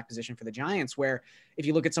running back position for the Giants, where if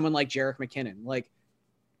you look at someone like Jerick McKinnon, like,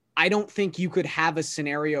 I don't think you could have a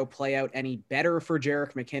scenario play out any better for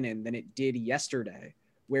Jerick McKinnon than it did yesterday,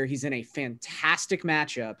 where he's in a fantastic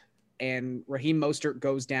matchup and Raheem Mostert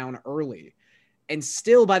goes down early. And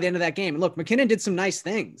still by the end of that game, look, McKinnon did some nice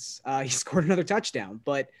things. He scored another touchdown,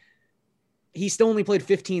 but he still only played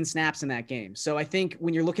 15 snaps in that game. So I think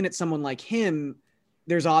when you're looking at someone like him,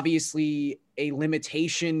 there's obviously a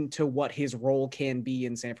limitation to what his role can be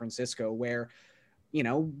in San Francisco, where, you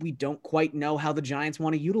know, we don't quite know how the Giants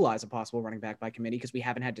want to utilize a possible running back by committee because we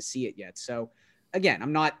haven't had to see it yet. So again,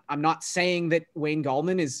 I'm not saying that Wayne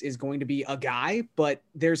Gallman is going to be a guy, but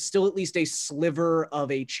there's still at least a sliver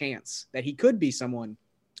of a chance that he could be someone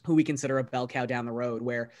who we consider a bell cow down the road,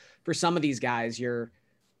 where for some of these guys, you're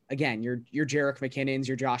Jerick McKinnons,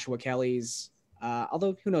 your Joshua Kellys,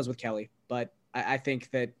 although who knows with Kelly, but I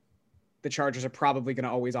think that the Chargers are probably going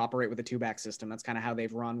to always operate with a 2-back system. That's kind of how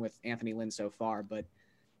they've run with Anthony Lynn so far, but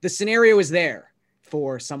the scenario is there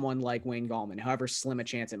for someone like Wayne Gallman, however slim a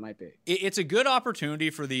chance it might be. It's a good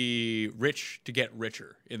opportunity for the rich to get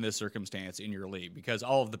richer in this circumstance in your league, because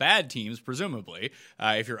all of the bad teams, presumably,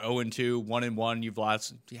 if you're 0-2, 1-1,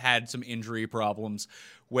 you've had some injury problems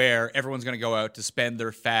where everyone's going to go out to spend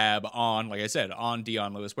their fab on, like I said, on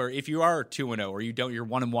Dion Lewis, where if you are 2-0 or you're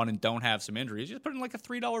 1-1 and don't have some injuries, you just put in like a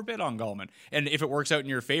 $3 bid on Gallman. And if it works out in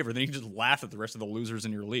your favor, then you can just laugh at the rest of the losers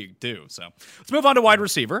in your league too. So let's move on to wide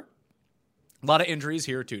receiver. A lot of injuries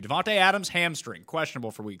here, too. Devontae Adams, hamstring,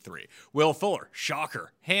 questionable for week 3. Will Fuller,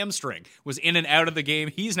 shocker, hamstring, was in and out of the game.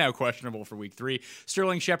 He's now questionable for week 3.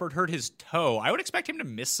 Sterling Shepard hurt his toe. I would expect him to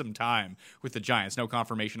miss some time with the Giants. No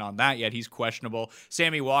confirmation on that yet. He's questionable.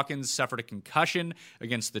 Sammy Watkins suffered a concussion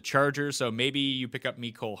against the Chargers, so maybe you pick up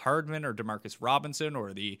Mecole Hardman or Demarcus Robinson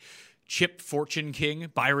or the Chip Fortune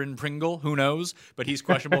King, Byron Pringle, who knows? But he's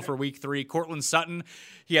questionable for week 3. Cortland Sutton,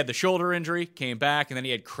 he had the shoulder injury, came back, and then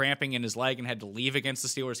he had cramping in his leg and had to leave against the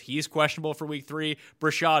Steelers. He's questionable for week 3.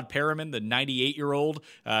 Brashad Perriman, the 98-year-old,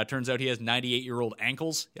 turns out he has 98-year-old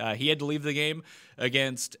ankles. He had to leave the game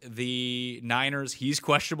against the Niners. He's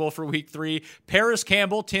questionable for week 3. Paris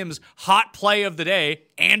Campbell, Tim's hot play of the day,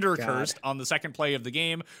 Anderhurst on the second play of the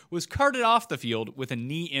game, was carted off the field with a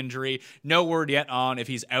knee injury. No word yet on if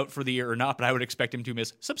he's out for the year or not, but I would expect him to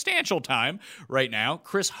miss substantial time right now.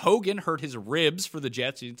 Chris Hogan hurt his ribs for the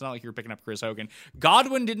Jets. It's not like you're picking up Chris Hogan.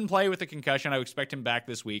 Godwin didn't play with a concussion. I would expect him back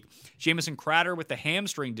this week. Jamison Crowder with the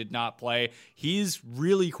hamstring did not play. He's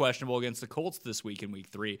really questionable against the Colts this week in week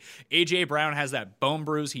 3. A.J. Brown has that bone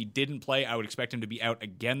bruise. He didn't play. I would expect him to be out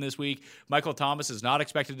again this week. Michael Thomas is not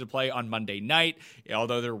expected to play on Monday night,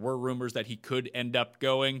 although there were rumors that he could end up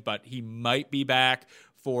going, but he might be back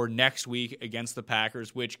for next week against the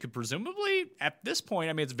Packers, which could presumably, at this point,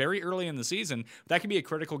 I mean, it's very early in the season, that could be a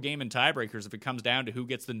critical game in tiebreakers if it comes down to who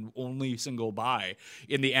gets the only single bye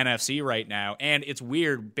in the NFC right now. And it's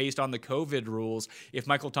weird, based on the COVID rules, if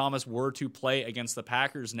Michael Thomas were to play against the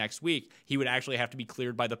Packers next week, he would actually have to be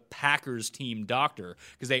cleared by the Packers team doctor,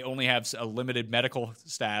 because they only have a limited medical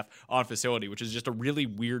staff on facility, which is just a really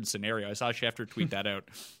weird scenario. I saw Schefter tweet that out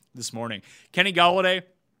this morning. Kenny Golladay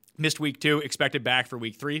missed week 2, expected back for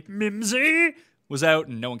week 3. Mimsy was out,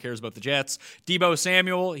 and no one cares about the Jets. Deebo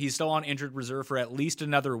Samuel, he's still on injured reserve for at least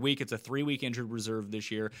another week. It's a 3-week injured reserve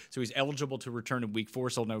this year, so he's eligible to return in week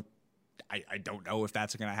 4. So no, I don't know if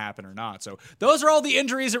that's going to happen or not. So those are all the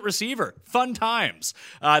injuries at receiver. Fun times.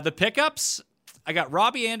 The pickups, I got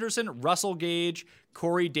Robbie Anderson, Russell Gage,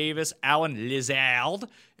 Corey Davis, Alan Lazard,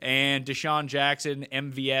 and Deshaun Jackson,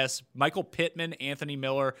 MVS, Michael Pittman, Anthony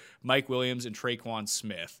Miller, Mike Williams, and Traquan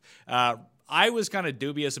Smith. I was kind of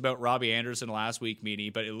dubious about Robbie Anderson last week,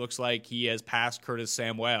 Meanie, but it looks like he has passed Curtis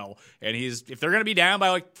Samuel. And if they're going to be down by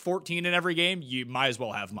like 14 in every game, you might as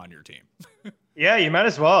well have him on your team. Yeah, you might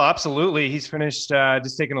as well. Absolutely. He's finished,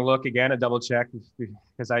 just taking a look again, a double check,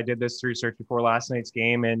 because I did this research before last night's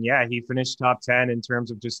game. And yeah, he finished top 10 in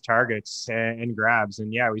terms of just targets and grabs.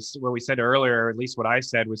 And yeah, what we said earlier, or at least what I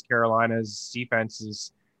said, was Carolina's defense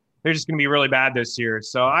is, they're just going to be really bad this year.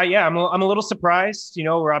 So I'm a little surprised.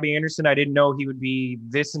 Robbie Anderson, I didn't know he would be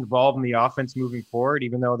this involved in the offense moving forward,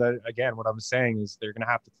 even though that, again, what I was saying is they're going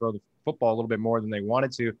to have to throw the football a little bit more than they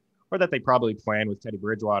wanted to, or that they probably planned with Teddy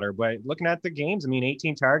Bridgewater. But looking at the games,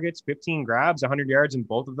 18 targets, 15 grabs, 100 yards in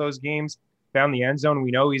both of those games, found the end zone.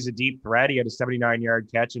 We know he's a deep threat. He had a 79-yard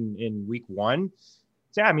catch in week 1.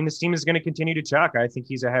 So, yeah, this team is going to continue to chuck. I think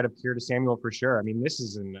he's ahead of Curtis Samuel for sure. This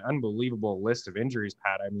is an unbelievable list of injuries,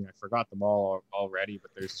 Pat. I forgot them all already,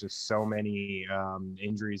 but there's just so many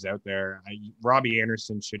injuries out there. Robbie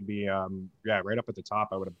Anderson should be, right up at the top.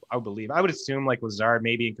 I would believe. I would assume like Lazard,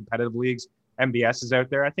 maybe in competitive leagues, MBS is out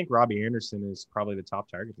there. I think Robbie Anderson is probably the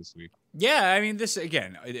top target this week. Yeah, this,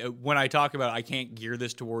 again, when I talk about I can't gear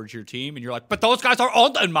this towards your team, and you're like, but those guys are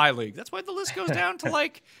all in my league. That's why the list goes down to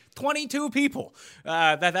like 22 people.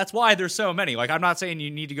 That's why there's so many. Like, I'm not saying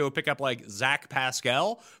you need to go pick up like Zach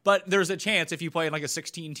Pascal, but there's a chance if you play in like a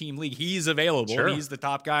 16-team league, he's available. Sure. He's the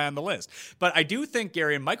top guy on the list. But I do think,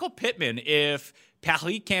 Gary, and Michael Pittman, if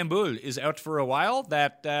Paris Campbell is out for a while,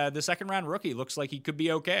 that the second-round rookie looks like he could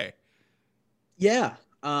be okay. Yeah.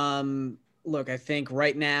 Look, I think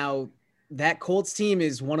right now that Colts team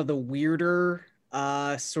is one of the weirder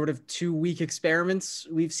sort of 2-week experiments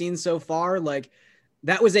we've seen so far. Like,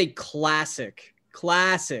 that was a classic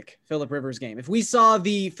Phillip Rivers game. If we saw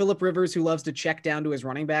the Phillip Rivers who loves to check down to his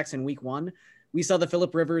running backs in week 1, we saw the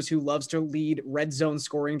Phillip Rivers who loves to lead red zone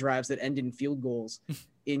scoring drives that end in field goals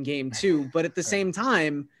in game 2. But at the same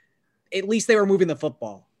time, at least they were moving the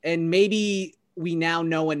football. And maybe we now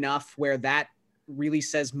know enough where that really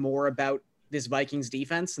says more about this Vikings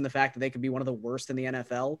defense and the fact that they could be one of the worst in the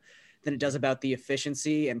NFL than it does about the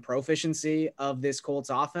efficiency and proficiency of this Colts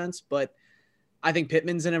offense. But I think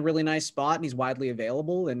Pittman's in a really nice spot and he's widely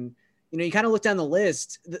available. And, you kind of look down the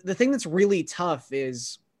list. The thing that's really tough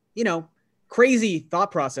is, crazy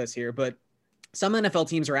thought process here, but some NFL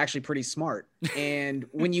teams are actually pretty smart. And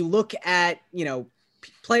when you look at,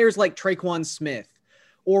 players like Traquan Smith,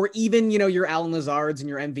 or even, your Allen Lazards and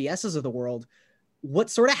your MVSs of the world,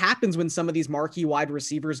 what sort of happens when some of these marquee wide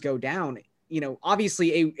receivers go down?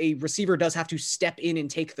 Obviously a receiver does have to step in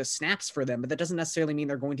and take the snaps for them, but that doesn't necessarily mean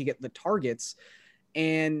they're going to get the targets.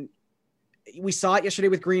 And we saw it yesterday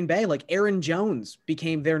with Green Bay. Like, Aaron Jones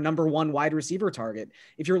became their number 1 wide receiver target.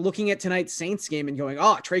 If you're looking at tonight's Saints game and going,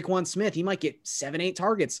 Traquan Smith, he might get 7-8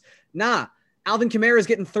 targets. Nah, Alvin Kamara is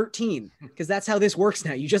getting 13 because that's how this works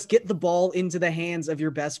now. You just get the ball into the hands of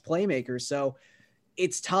your best playmakers. So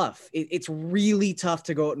it's tough. It's really tough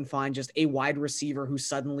to go out and find just a wide receiver who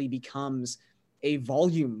suddenly becomes a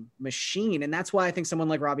volume machine. And that's why I think someone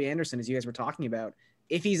like Robbie Anderson, as you guys were talking about,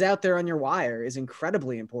 if he's out there on your wire, is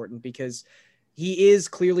incredibly important because he is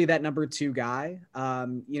clearly that number 2 guy.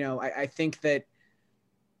 I think that,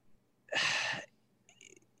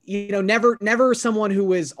 never someone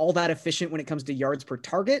who is all that efficient when it comes to yards per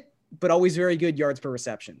target, but always very good yards per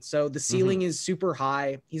reception. So the ceiling is super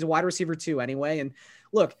high. He's a wide receiver too anyway. And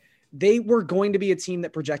look, they were going to be a team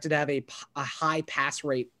that projected to have a high pass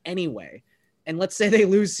rate anyway. And let's say they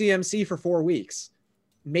lose CMC for 4 weeks.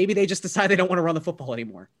 Maybe they just decide they don't want to run the football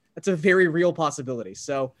anymore. That's a very real possibility.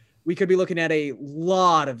 So we could be looking at a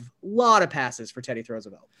lot of passes for Teddy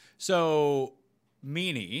Roosevelt. So,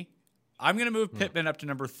 Meanie, I'm going to move Pittman up to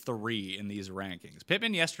number 3 in these rankings.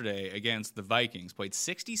 Pittman yesterday against the Vikings played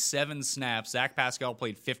 67 snaps. Zach Pascal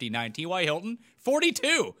played 59. T.Y. Hilton,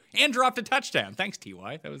 42, and dropped a touchdown. Thanks,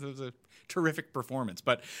 T.Y. That was a terrific performance.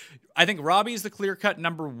 But I think Robbie's the clear-cut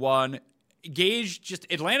number 1. Gage,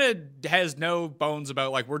 Atlanta has no bones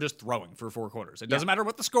about, like, we're just throwing for 4 quarters. It doesn't matter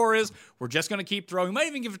what the score is. We're just going to keep throwing. We might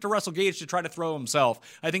even give it to Russell Gage to try to throw himself.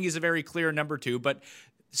 I think he's a very clear number 2, but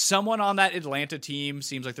someone on that Atlanta team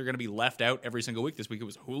seems like they're going to be left out every single week. This week it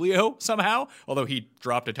was Julio somehow, although he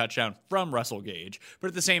dropped a touchdown from Russell Gage. But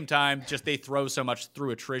at the same time, just they throw so much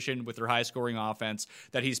through attrition with their high-scoring offense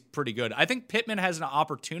that he's pretty good. I think Pittman has an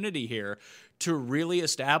opportunity here to really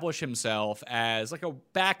establish himself as like a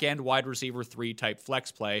back-end wide receiver 3 type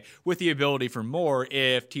flex play with the ability for more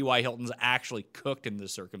if T.Y. Hilton's actually cooked in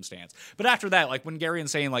this circumstance. But after that, like when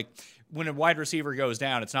Gary's saying, like, when a wide receiver goes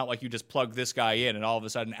down, it's not like you just plug this guy in and all of a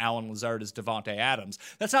sudden Alan Lazard is Devontae Adams.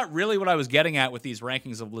 That's not really what I was getting at with these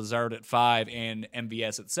rankings of Lazard at 5 and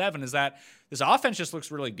MVS at 7, is that this offense just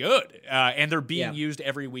looks really good. And they're being used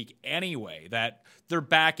every week anyway. That their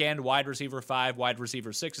back end wide receiver 5, wide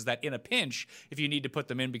receiver 6 is that in a pinch, if you need to put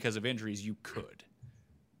them in because of injuries, you could.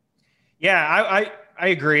 Yeah, I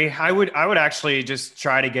agree. I would actually just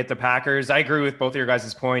try to get the Packers. I agree with both of your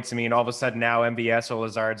guys' points. I mean, all of a sudden now MVS or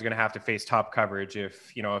Lazard's going to have to face top coverage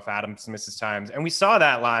if Adams misses times. And we saw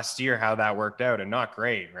that last year, how that worked out, and not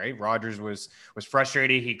great, right? Rodgers was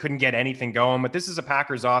frustrated. He couldn't get anything going, but this is a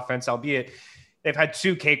Packers offense, albeit they've had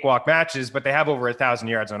 2 cakewalk matches, but they have over 1,000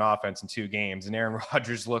 yards on offense in 2 games. And Aaron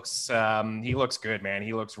Rodgers looks good, man.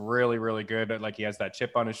 He looks really, really good. Like he has that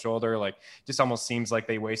chip on his shoulder. Like just almost seems like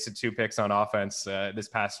they wasted 2 picks on offense this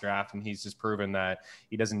past draft. And he's just proven that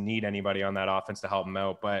he doesn't need anybody on that offense to help him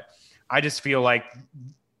out. But I just feel like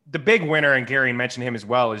the big winner, and Gary mentioned him as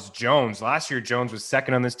well, is Jones. Last year, Jones was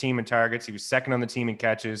second on this team in targets. He was second on the team in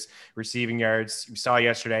catches, receiving yards. We saw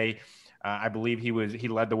yesterday, I believe he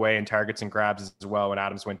led the way in targets and grabs as well when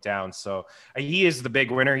Adams went down. So he is the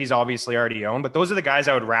big winner. He's obviously already owned, but those are the guys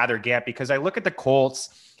I would rather get, because I look at the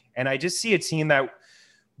Colts and I just see a team that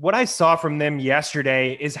what I saw from them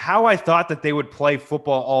yesterday is how I thought that they would play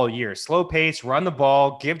football all year. Slow pace, run the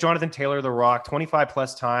ball, give Jonathan Taylor the rock 25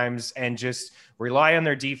 plus times, and just rely on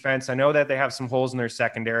their defense. I know that they have some holes in their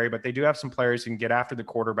secondary, but they do have some players who can get after the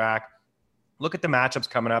quarterback. Look at the matchups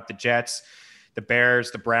coming up, the Jets, the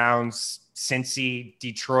Bears, the Browns, Cincy,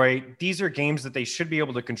 Detroit. These are games that they should be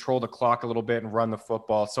able to control the clock a little bit and run the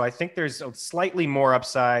football. So I think there's a slightly more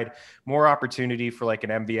upside, more opportunity for like an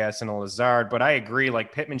MVS and a Lazard. But I agree,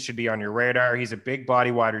 like Pittman should be on your radar. He's a big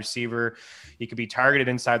body wide receiver. He could be targeted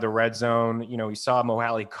inside the red zone. We saw Mo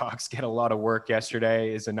Alley-Cox get a lot of work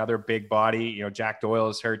yesterday, is another big body. Jack Doyle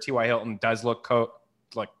is hurt. T.Y. Hilton does look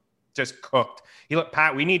just cooked.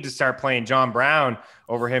 Pat, we need to start playing John Brown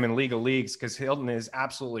over him in legal leagues, because Hilton is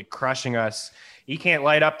absolutely crushing us. He can't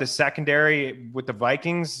light up the secondary with the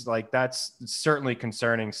Vikings. Like, that's certainly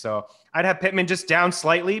concerning. So I'd have Pittman just down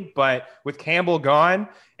slightly, but with Campbell gone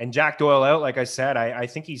and Jack Doyle out, like I said, I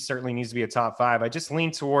think he certainly needs to be a top 5. I just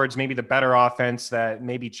lean towards maybe the better offense that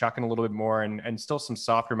maybe chucking a little bit more, and still some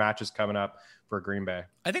softer matches coming up for Green Bay.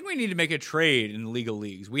 I think we need to make a trade in legal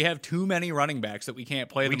leagues. We have too many running backs that we can't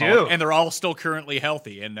play them. We do. All, and they're all still currently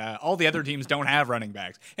healthy, and all the other teams don't have running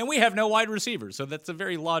backs, and we have no wide receivers, so that's a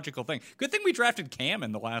very logical thing. Good thing we drafted Cam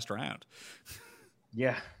in the last round.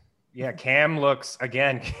 Yeah, Cam looks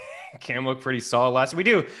pretty solid last. We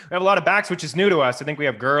have a lot of backs, which is new to us. I think we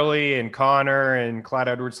have Gurley and Connor and Clyde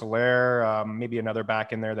Edwards-Helaire, maybe another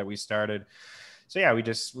back in there that we started. So yeah, we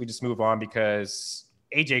just move on, because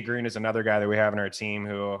AJ Green is another guy that we have in our team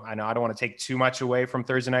who I know I don't want to take too much away from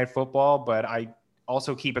Thursday Night Football, but I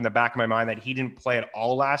also keep in the back of my mind that he didn't play at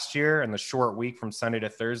all last year in the short week from Sunday to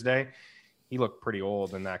Thursday. He looked pretty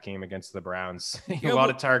old in that game against the Browns. A lot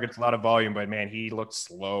of targets, a lot of volume, but man, he looked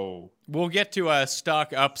slow. We'll get to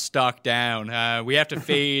stock up, stock down. We have to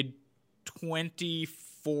fade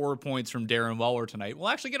 24 points from Darren Waller tonight. We'll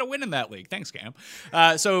actually get a win in that league. Thanks, Cam.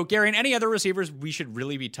 So, Gary, and any other receivers we should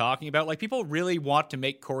really be talking about? Like, people really want to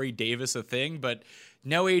make Corey Davis a thing, but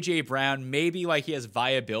no A.J. Brown. Maybe like he has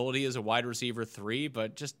viability as a wide receiver 3,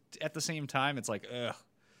 but just at the same time, it's like, ugh.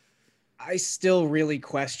 I still really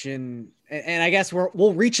question, and I guess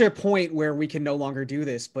we'll reach a point where we can no longer do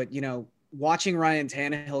this, but watching Ryan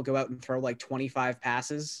Tannehill go out and throw like 25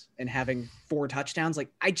 passes and having 4 touchdowns, like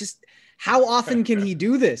how often can he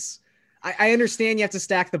do this? I understand you have to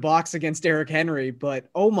stack the box against Derrick Henry, but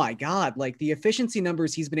oh my God, like the efficiency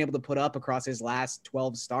numbers he's been able to put up across his last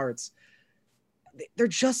 12 starts, they're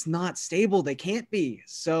just not stable. They can't be.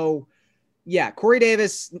 So yeah, Corey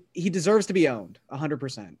Davis, he deserves to be owned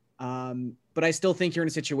 100%. But I still think you're in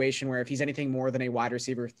a situation where if he's anything more than a wide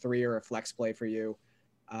receiver 3 or a flex play for you,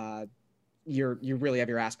 you really have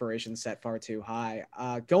your aspirations set far too high.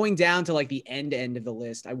 Going down to like the end of the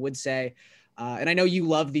list, I would say, and I know you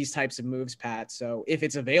love these types of moves, Pat. So if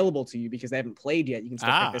it's available to you because they haven't played yet, you can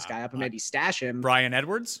still pick this guy up and maybe stash him. Bryan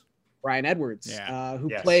Edwards, who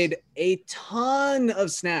played a ton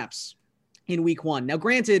of snaps in week 1. Now,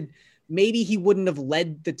 granted, maybe he wouldn't have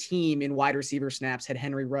led the team in wide receiver snaps had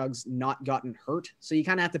Henry Ruggs not gotten hurt. So you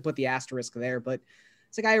kind of have to put the asterisk there, but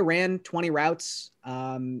it's a guy who ran 20 routes.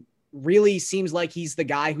 Really seems like he's the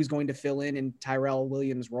guy who's going to fill in Tyrell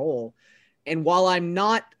Williams' role. And while I'm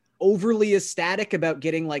not overly ecstatic about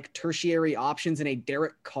getting like tertiary options in a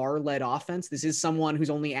Derek Carr-led offense, this is someone who's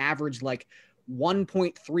only averaged like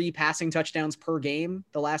 1.3 passing touchdowns per game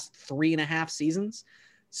the last 3.5 seasons.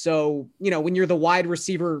 So, when you're the wide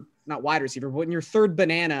receiver not wide receiver, but when your third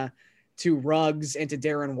banana to Ruggs and to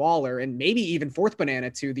Darren Waller, and maybe even fourth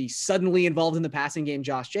banana to the suddenly involved in the passing game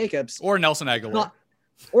Josh Jacobs. Or Nelson Aguilar.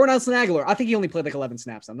 Or Nelson Aguilar. I think he only played like 11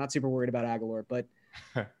 snaps. I'm not super worried about Aguilar, but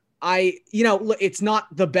it's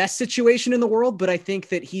not the best situation in the world, but I think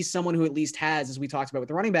that he's someone who at least has, as we talked about with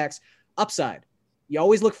the running backs, upside. You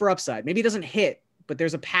always look for upside. Maybe it doesn't hit, but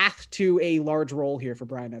there's a path to a large role here for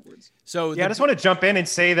Bryan Edwards. So I just want to jump in and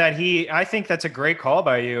say that I think that's a great call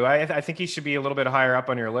by you. I think he should be a little bit higher up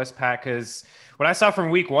on your list, Pat, because what I saw from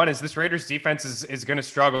week 1 is this Raiders defense is going to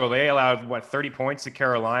struggle. They allowed 30 points to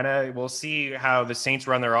Carolina. We'll see how the Saints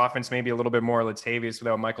run their offense, maybe a little bit more Latavius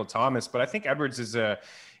without Michael Thomas, but I think Edwards is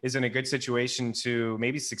in a good situation to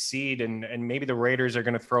maybe succeed, and maybe the Raiders are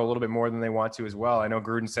going to throw a little bit more than they want to as well. I know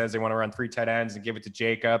Gruden says they want to run 3 tight ends and give it to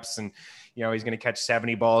Jacobs, and he's going to catch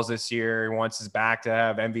 70 balls this year. He wants his back to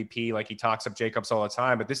have MVP, like he talks up Jacobs all the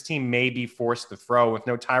time. But this team may be forced to throw with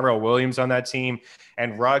no Tyrell Williams on that team.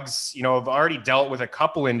 And Ruggs, have already dealt with a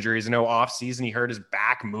couple injuries. Off season, he hurt his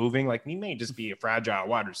back moving. Like, he may just be a fragile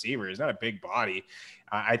wide receiver. He's not a big body.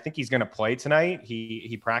 I think he's going to play tonight.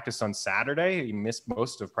 He practiced on Saturday. He missed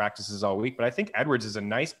most of practices all week. But I think Edwards is a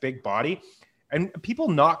nice big body. And people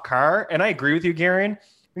knock Carr, and I agree with you, Garen.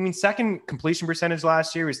 Second completion percentage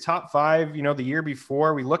last year was top 5, the year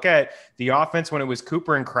before. We look at the offense when it was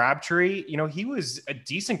Cooper and Crabtree, he was a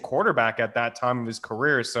decent quarterback at that time of his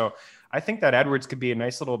career. So I think that Edwards could be a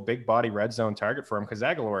nice little big body red zone target for him because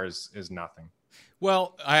Aguilar is nothing.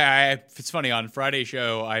 Well, it's funny. On Friday's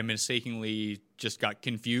show, I mistakenly just got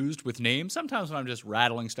confused with names. Sometimes when I'm just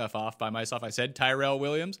rattling stuff off by myself, I said Tyrell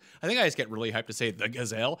Williams. I think I just get really hyped to say the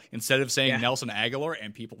Gazelle instead of saying Nelson Aguilar,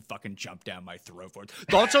 and people fucking jump down my throat for it.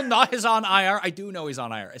 Dodson not is on IR. I do know he's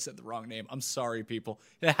on IR. I said the wrong name. I'm sorry, people.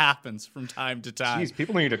 It happens from time to time. Jeez,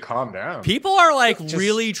 people need to calm down. People are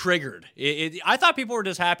really triggered. I thought people were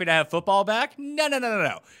just happy to have football back.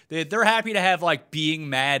 No. They're happy to have being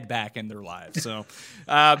mad back in their lives. So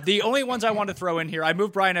the only ones I want to throw in here, I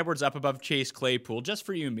moved Bryan Edwards up above Chase Claypool just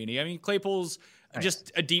for you, Meanie. Claypool's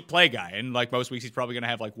just a deep play guy, and most weeks he's probably going to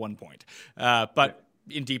have 1 point. But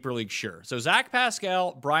in deeper leagues, sure. So Zach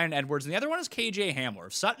Pascal, Bryan Edwards, and the other one is KJ Hamler.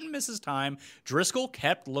 If Sutton misses time, Driscoll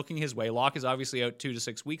kept looking his way. Locke is obviously out 2 to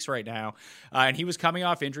 6 weeks right now, and he was coming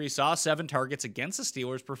off injury, saw 7 targets against the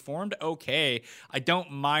Steelers, performed okay. I don't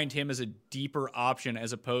mind him as a deeper option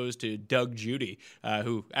as opposed to Doug Judy,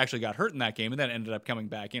 who actually got hurt in that game and then ended up coming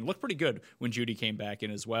back in. Looked pretty good when Judy came back in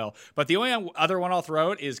as well. But the only other one I'll throw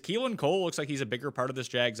out is Keelan Cole. Looks like he's a bigger part of this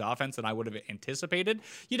Jags offense than I would have anticipated.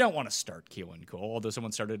 You don't want to start Keelan Cole, although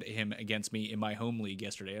someone started him against me in my home league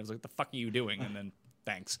yesterday. I was like, the fuck are you doing? And then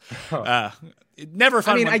thanks. Never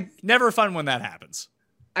fun. Never fun when that happens.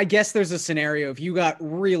 I guess there's a scenario if you got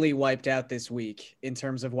really wiped out this week in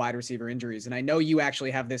terms of wide receiver injuries. And I know you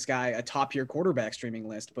actually have this guy atop your quarterback streaming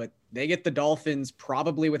list, but they get the Dolphins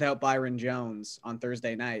probably without Byron Jones on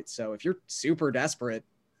Thursday night. So if you're super desperate,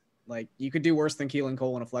 you could do worse than Keelan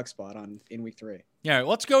Cole in a flex spot in week 3. Yeah,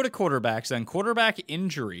 let's go to quarterbacks then. Quarterback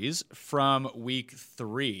injuries from week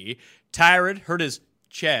 3. Tyrod hurt his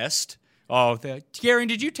chest. Oh, Garen,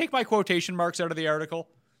 did you take my quotation marks out of the article?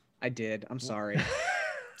 I did. I'm sorry.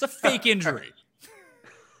 It's a fake injury.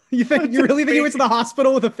 You really think he went to the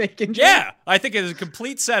hospital with a fake injury? Yeah, I think it is a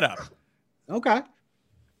complete setup. Okay.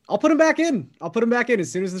 I'll put him back in.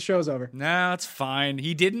 As soon as the show's over. No, it's fine.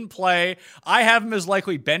 He didn't play. I have him as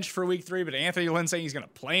likely benched for week 3, but Anthony Lynn saying he's going to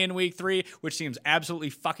play in week 3, which seems absolutely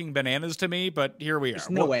fucking bananas to me, but here we are. There's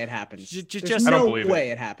no way it happens. Just I don't believe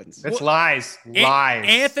it happens. It's lies.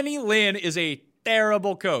 Anthony Lynn is a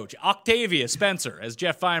terrible coach. Octavia Spencer, as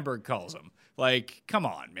Jeff Feinberg calls him. Come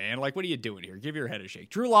on, man. What are you doing here? Give your head a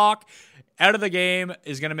shake. Drew Lock, out of the game,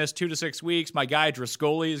 is going to miss 2 to 6 weeks. My guy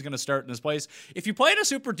Driscoll is going to start in his place. If you play in a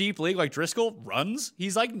super deep league like Driscoll runs,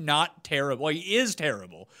 he's not terrible. Well, he is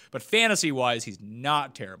terrible, but fantasy-wise, he's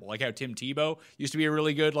not terrible. Like how Tim Tebow used to be a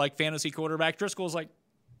really good fantasy quarterback. Driscoll's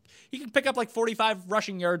he can pick up 45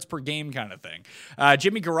 rushing yards per game kind of thing.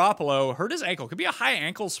 Jimmy Garoppolo hurt his ankle. Could be a high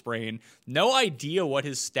ankle sprain. No idea what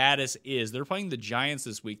his status is. They're playing the Giants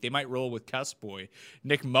this week. They might roll with Cuss Boy.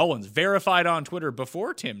 Nick Mullins, verified on Twitter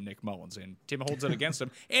before Nick Mullins, and Tim holds it against him,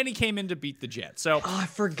 and he came in to beat the Jets. So I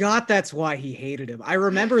forgot that's why he hated him. I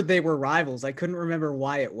remembered they were rivals. I couldn't remember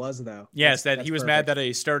why it was, though. Yes, that's he was perfect. Mad that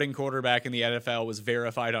a starting quarterback in the NFL was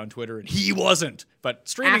verified on Twitter, and he wasn't. But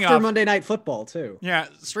streaming after Monday Night Football, too. Yeah,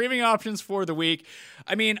 streaming options for the week.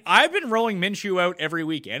 I've been rolling Minshew out every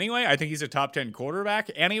week anyway. I think he's a top 10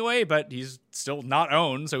 quarterback anyway, but he's still not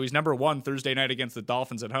owned, so he's number 1 Thursday night against the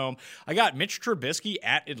Dolphins at home. I got Mitch Trubisky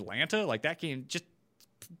at Atlanta. That game just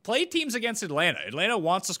play teams against Atlanta. Atlanta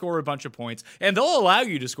wants to score a bunch of points, and they'll allow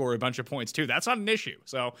you to score a bunch of points too. That's not an issue.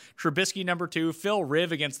 So Trubisky number 2, Phil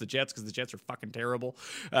Riv against the Jets because the Jets are fucking terrible,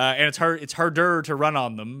 and it's harder to run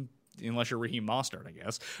on them unless you're Raheem Mostert, I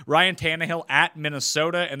guess. Ryan Tannehill at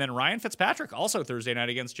Minnesota, and then Ryan Fitzpatrick also Thursday night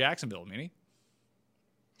against Jacksonville. Meanie?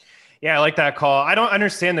 Yeah, I like that call. I don't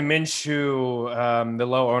understand the Minshew, the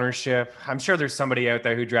low ownership. I'm sure there's somebody out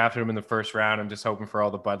there who drafted him in the first round. I'm just hoping for all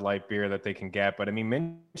the Bud Light beer that they can get. But I mean,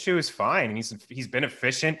 Minshew is fine. He's been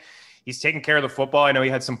efficient. He's taking care of the football. I know he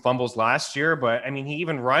had some fumbles last year, but I mean, he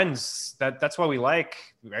even runs. That's what we like,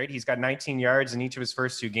 right? He's got 19 yards in each of his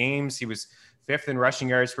first 2 games. He was 5th in rushing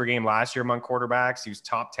yards per game last year among quarterbacks. He was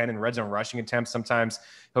top 10 in red zone rushing attempts. Sometimes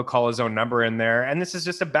he'll call his own number in there. And this is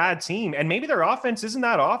just a bad team. And maybe their offense isn't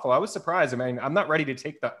that awful. I was surprised. I mean, I'm not ready to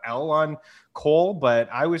take the L on Cole, but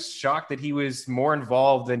I was shocked that he was more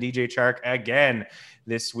involved than DJ Chark again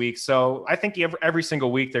this week. So I think every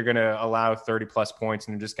single week they're going to allow 30 plus points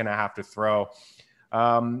and they're just going to have to throw.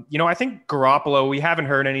 I think Garoppolo, we haven't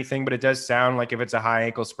heard anything, but it does sound like if it's a high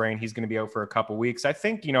ankle sprain, he's going to be out for a couple weeks. I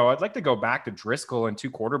think, I'd like to go back to Driscoll in 2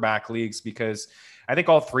 quarterback leagues because I think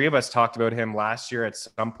all 3 of us talked about him last year at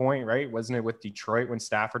some point, right? Wasn't it with Detroit when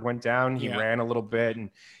Stafford went down? He ran a little bit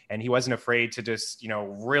and he wasn't afraid to just,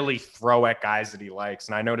 really throw at guys that he likes.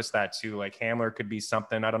 And I noticed that too. Like Hamler could be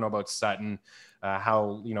something. I don't know about Sutton,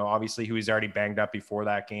 obviously he was already banged up before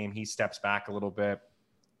that game. He steps back a little bit.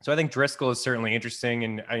 So I think Driscoll is certainly interesting.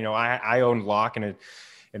 And, I own Locke in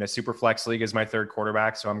a super flex league as my 3rd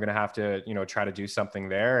quarterback. So I'm going to have to, try to do something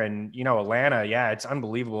there. And, Atlanta, it's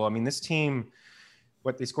unbelievable. I mean, this team,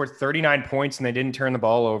 they scored 39 points and they didn't turn the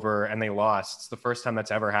ball over and they lost. It's the first time that's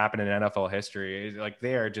ever happened in NFL history. Like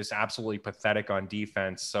they are just absolutely pathetic on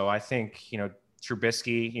defense. So I think,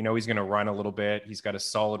 Trubisky, he's going to run a little bit. He's got a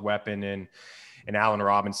solid weapon in Allen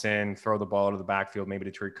Robinson, throw the ball to the backfield, maybe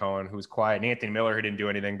to Tariq Cohen, who was quiet, and Anthony Miller, who didn't do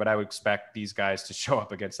anything, but I would expect these guys to show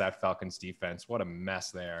up against that Falcons defense. What a mess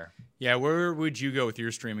there. Yeah, where would you go with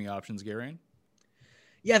your streaming options, Gary?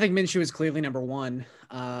 Yeah, I think Minshew is clearly number 1.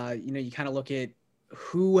 You kind of look at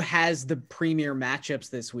who has the premier matchups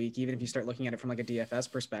this week, even if you start looking at it from like a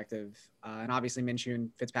DFS perspective. And obviously Minshew and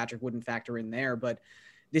Fitzpatrick wouldn't factor in there, but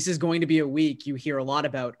this is going to be a week you hear a lot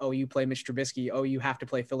about, you play Mitch Trubisky. You have to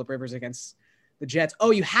play Phillip Rivers against the Jets.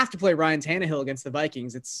 You have to play Ryan Tannehill against the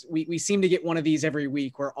Vikings. We seem to get one of these every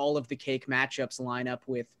week where all of the cake matchups line up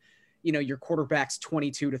with, your quarterbacks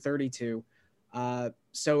 22 to 32.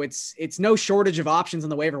 So it's no shortage of options on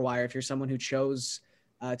the waiver wire if you're someone who chose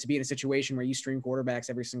to be in a situation where you stream quarterbacks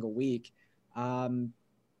every single week.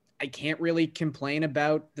 I can't really complain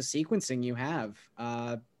about the sequencing you have.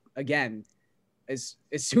 Again, as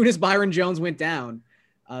soon as Byron Jones went down,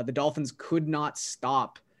 the Dolphins could not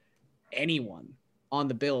stop anyone on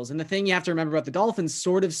the Bills. And the thing you have to remember about the Dolphins,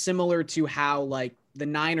 sort of similar to how like the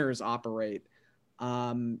Niners operate,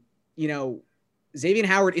 Xavier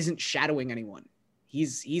Howard isn't shadowing anyone.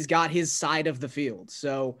 He's got his side of the field.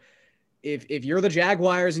 So if you're the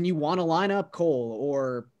Jaguars and you want to line up Cole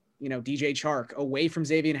or, DJ Chark away from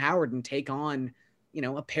Xavier Howard and take on,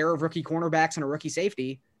 a pair of rookie cornerbacks and a rookie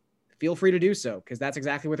safety, feel free to do so because that's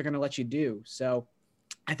exactly what they're going to let you do. So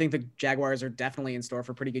I think the Jaguars are definitely in store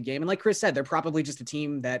for a pretty good game. And like Chris said, they're probably just a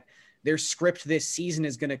team that their script this season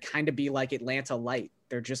is going to kind of be like Atlanta light.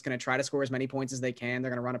 They're just going to try to score as many points as they can.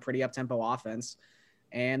 They're going to run a pretty up-tempo offense,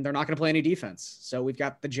 and they're not going to play any defense. So we've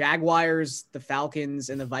got the Jaguars, the Falcons,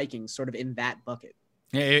 and the Vikings sort of in that bucket.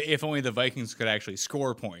 Yeah, if only the Vikings could actually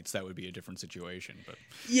score points, that would be a different situation. But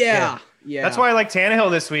yeah. That's why I like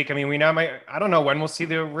Tannehill this week. I mean, I don't know when we'll see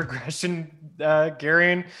the regression,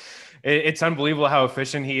 Garion. It's unbelievable how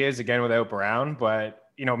efficient he is again without Brown. But,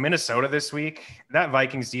 Minnesota this week, that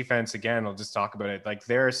Vikings defense, again, I'll just talk about it. Like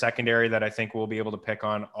they're a secondary that I think we'll be able to pick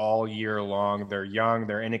on all year long. They're young,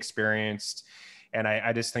 they're inexperienced. And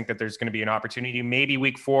I just think that there's going to be an opportunity. Maybe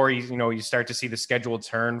week 4, you start to see the schedule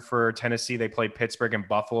turn for Tennessee. They play Pittsburgh and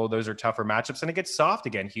Buffalo. Those are tougher matchups. And it gets soft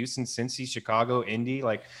again. Houston, Cincy, Chicago, Indy.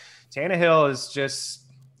 Like Tannehill is just,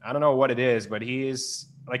 I don't know what it is, but he is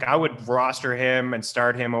like, I would roster him and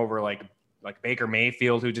start him over like Baker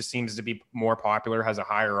Mayfield, who just seems to be more popular, has a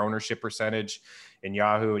higher ownership percentage in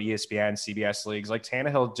Yahoo, ESPN, CBS leagues. Like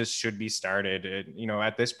Tannehill just should be started.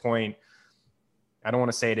 At this point, I don't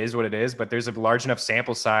want to say it is what it is, but there's a large enough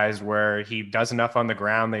sample size where he does enough on the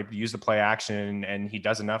ground. They use the play action and he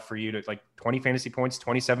does enough for you to like 20 fantasy points,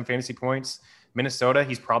 27 fantasy points. Minnesota,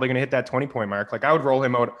 he's probably going to hit that 20-point mark. Like I would roll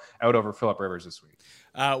him out over Phillip Rivers this week.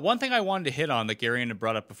 One thing I wanted to hit on that Gary had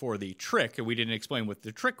brought up before, the trick, and we didn't explain what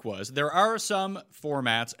the trick was. There are some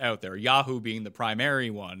formats out there, Yahoo being the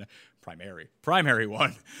primary one, primary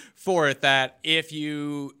one for it, that if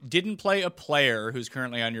you didn't play a player who's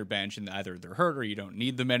currently on your bench and either they're hurt or you don't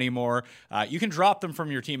need them anymore, you can drop them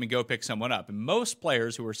from your team and go pick someone up. And most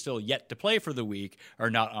players who are still yet to play for the week are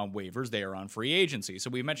not on waivers. They are on free agency. So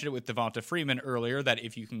we mentioned it with Devonta Freeman earlier, that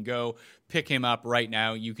if you can go pick him up right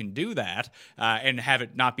now, you can do that and have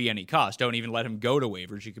it not be any cost. Don't even let him go to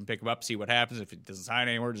waivers. You can pick him up, see what happens. If it doesn't sign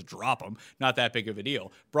anywhere, just drop him. Not that big of a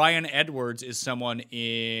deal. Bryan Edwards is someone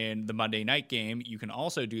in the Monday night game you can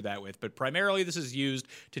also do that with, but primarily this is used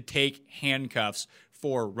to take handcuffs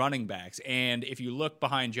for running backs. And if you look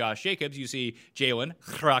behind Josh Jacobs, you see Jalen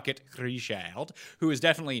Richard, who is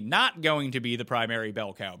definitely not going to be the primary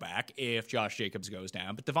bell cow back if Josh Jacobs goes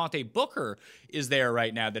down. But Devontae Booker is there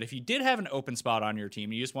right now, that if you did have an open spot on your team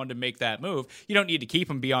and you just wanted to make that move, you don't need to keep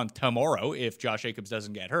him beyond tomorrow if Josh Jacobs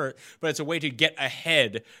doesn't get hurt, but it's a way to get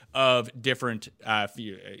ahead of different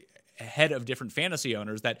fantasy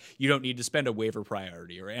owners, that you don't need to spend a waiver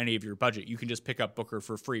priority or any of your budget. You can just pick up Booker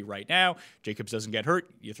for free right now. Jacobs doesn't get hurt,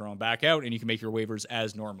 you throw him back out, and you can make your waivers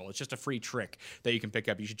as normal. It's just a free trick that you can pick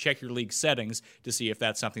up. You should check your league settings to see if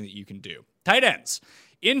that's something that you can do. Tight ends.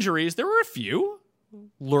 Injuries, there were a few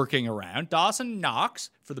lurking around. Dawson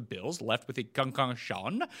Knox for the Bills left with a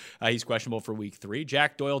concussion. He's questionable for week 3.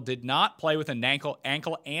 Jack Doyle did not play with an ankle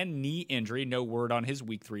and knee injury. No word on his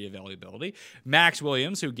week 3 availability. Max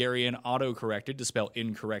Williams, who Garion auto-corrected to spell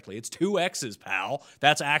incorrectly. It's 2 X's, pal.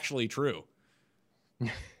 That's actually true.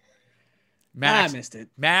 Max, I missed it.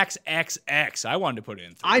 Max XX. I wanted to put it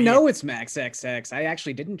in 3. I know it's Max XX. I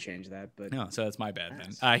actually didn't change that, but no, so that's my bad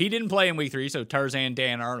then. He didn't play in week 3, so Tarzan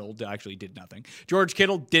Dan Arnold actually did nothing. George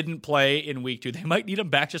Kittle didn't play in week 2. They might need him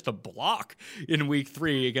back just to block in week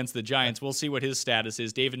 3 against the Giants. We'll see what his status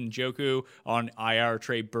is. David Njoku on IR,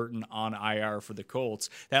 Trey Burton on IR for the Colts.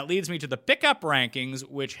 That leads me to the pickup rankings,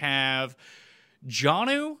 which have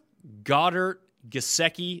Jonnu, Goddard,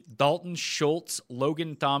 Gesicki, Dalton Schultz,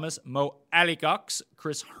 Logan Thomas, Mo Alley-Cox,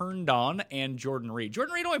 Chris Herndon, and Jordan Reed.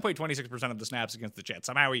 Jordan Reed only played 26% of the snaps against the Jets.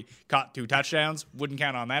 Somehow he caught 2 touchdowns. Wouldn't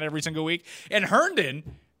count on that every single week. And Herndon,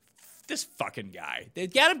 this fucking guy.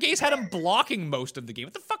 Adam Gase had him blocking most of the game.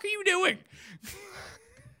 What the fuck are you doing?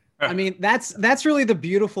 I mean, that's really the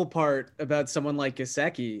beautiful part about someone like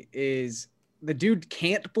Gesicki is the dude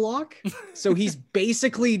can't block. So he's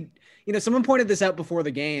basically... You know, someone pointed this out before the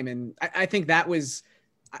game, and I think that was,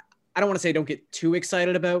 I don't want to say don't get too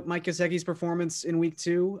excited about Mike Gesicki's performance in week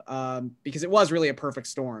 2, because it was really a perfect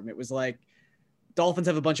storm. It was like Dolphins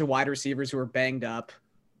have a bunch of wide receivers who are banged up.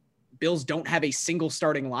 Bills don't have a single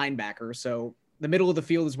starting linebacker, so the middle of the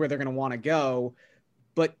field is where they're going to want to go.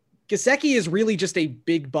 But Gesicki is really just a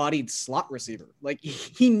big-bodied slot receiver. Like,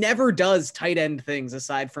 he never does tight end things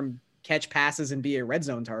aside from catch passes and be a red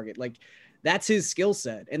zone target. Like, that's his skill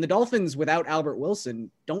set. And the Dolphins, without Albert Wilson,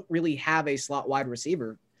 don't really have a slot wide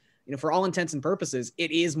receiver. You know, for all intents and purposes, it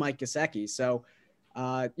is Mike Gesicki. So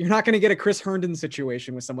you're not going to get a Chris Herndon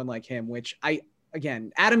situation with someone like him, which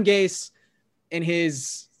Adam Gase and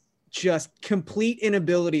his just complete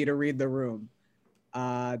inability to read the room.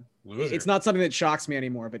 It's not something that shocks me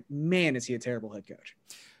anymore, but man, is he a terrible head coach.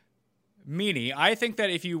 Meanie, I think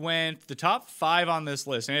that if you went the top 5 on this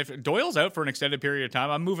list, and if Doyle's out for an extended period of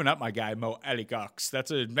time, I'm moving up my guy, Mo Alley-Cox.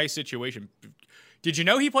 That's a nice situation. Did you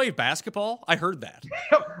know he played basketball? I heard that.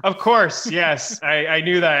 Of course, yes. I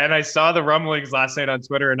knew that. And I saw the rumblings last night on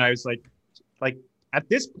Twitter, and I was like, at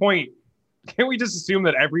this point, can't we just assume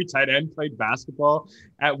that every tight end played basketball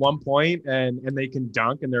at one point and they can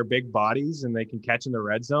dunk and they're big bodies and they can catch in the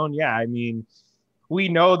red zone? Yeah, I mean, we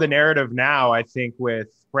know the narrative now, I think, with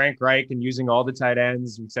Frank Reich and using all the tight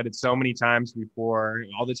ends. We've said it so many times before.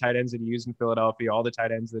 All the tight ends that he used in Philadelphia, all the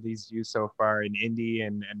tight ends that he's used so far in Indy,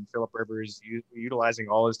 and Phillip Rivers utilizing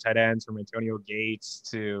all his tight ends from Antonio Gates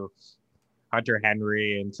to Hunter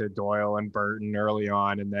Henry and to Doyle and Burton early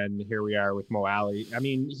on. And then here we are with Mo Alley. I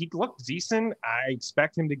mean, he looked decent. I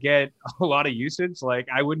expect him to get a lot of usage. Like,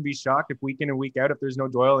 I wouldn't be shocked if week in and week out, if there's no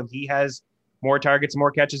Doyle and he has more targets,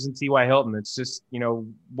 more catches than T.Y. Hilton. It's just, you know,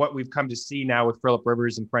 what we've come to see now with Phillip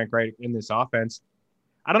Rivers and Frank Reich in this offense.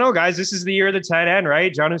 I don't know, guys. This is the year of the tight end,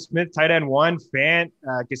 right? Jonnu Smith, tight end 1, Fant,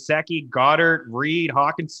 Gesicki, Goddard, Reed,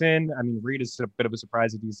 Hawkinson. I mean, Reed is a bit of a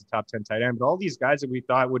surprise that he's the top 10 tight end, but all these guys that we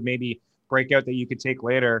thought would maybe break out that you could take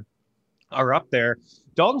later are up there.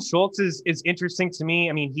 Dalton Schultz is interesting to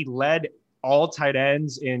me. I mean, he led all tight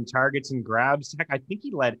ends in targets and grabs. Heck, I think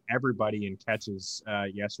he led everybody in catches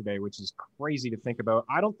yesterday, which is crazy to think about.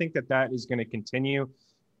 I don't think that is going to continue.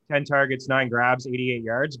 10 targets, 9 grabs, 88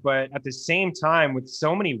 yards. But at the same time, with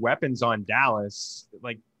so many weapons on Dallas,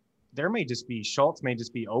 like, Schultz may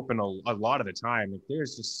just be open a lot of the time. Like,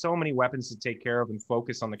 there's just so many weapons to take care of and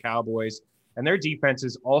focus on the Cowboys. And their defense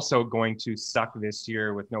is also going to suck this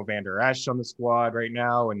year with no Van Der Esch on the squad right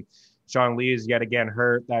now. And Sean Lee is yet again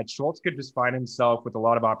hurt. That Schultz could just find himself with a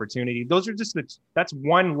lot of opportunity. Those are just that's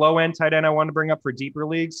one low end tight end I want to bring up for deeper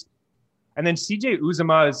leagues. And then CJ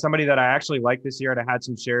Uzomah is somebody that I actually like this year, and I had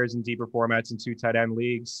some shares in deeper formats in 2 tight end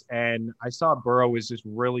leagues. And I saw Burrow was just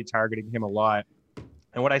really targeting him a lot.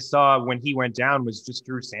 And what I saw when he went down was just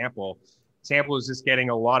Drew Sample. Sample is just getting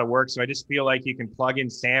a lot of work. So I just feel like you can plug in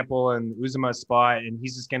Sample and Uzomah's spot, and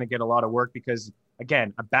he's just going to get a lot of work because,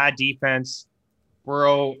 again, a bad defense.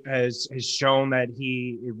 Burrow has shown that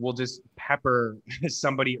he will just pepper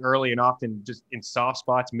somebody early and often just in soft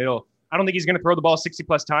spots, middle. I don't think he's going to throw the ball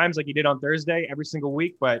 60+ times like he did on Thursday every single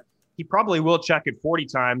week, but he probably will check it 40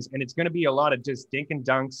 times, and it's going to be a lot of just dink and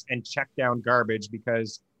dunks and check down garbage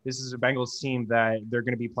because this is a Bengals team that they're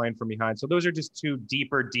going to be playing from behind. So those are just 2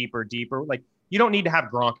 deeper. Like, you don't need to have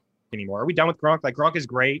Gronk anymore. Are we done with Gronk? Like, Gronk is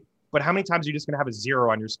great, but how many times are you just going to have a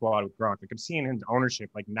 0 on your squad with Gronk? Like, I'm seeing his ownership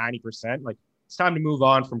like 90%. Like, it's time to move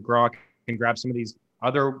on from Gronk and grab some of these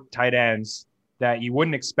other tight ends that you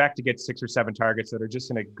wouldn't expect to get 6 or 7 targets that are just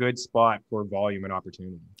in a good spot for volume and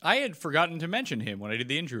opportunity. I had forgotten to mention him when I did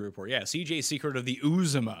the injury report. Yeah, CJ Secret of the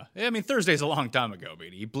Uzomah. I mean, Thursday's a long time ago,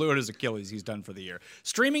 baby. He blew out his Achilles. He's done for the year.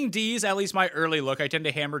 Streaming Ds, at least my early look. I tend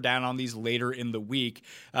to hammer down on these later in the week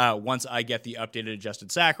once I get the updated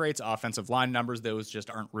adjusted sack rates, offensive line numbers. Those just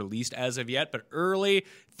aren't released as of yet. But early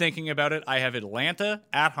thinking about it, I have Atlanta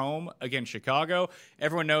at home against Chicago.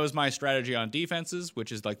 Everyone knows my strategy on defenses,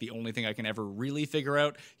 which is like the only thing I can ever really figure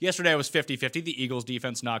out. Yesterday I was 50-50. The Eagles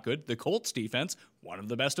defense, not good. The Colts defense, one of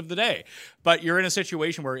the best of the day. But you're in a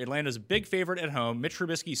situation where Atlanta's a big favorite at home. Mitch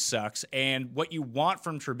Trubisky sucks. And what you want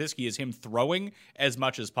from Trubisky is him throwing as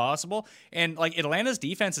much as possible. And like, Atlanta's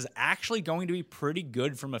defense is actually going to be pretty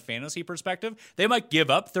good from a fantasy perspective. They might give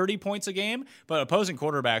up 30 points a game, but opposing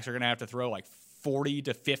quarterbacks are going to have to throw like 40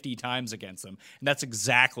 to 50 times against them. And that's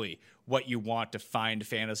exactly what you want to find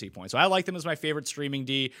fantasy points. So I like them as my favorite streaming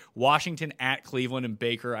D. Washington at Cleveland and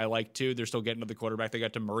Baker I like too. They're still getting to the quarterback. They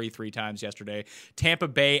got to Murray 3 times yesterday. Tampa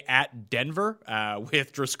Bay at Denver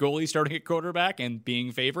with Driscoll starting at quarterback and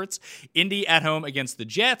being favorites. Indy at home against the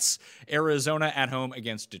Jets. Arizona at home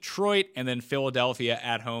against Detroit. And then Philadelphia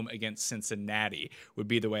at home against Cincinnati would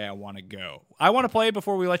be the way I want to go. I want to play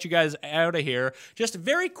before we let you guys out of here. Just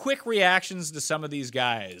very quick reactions to some of these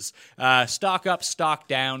guys. Stock up, stock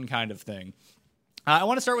down kind of thing. I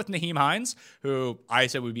want to start with Nyheim Hines, who I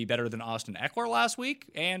said would be better than Austin Eckler last week,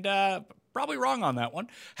 and probably wrong on that one.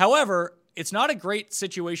 However, it's not a great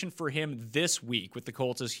situation for him this week with the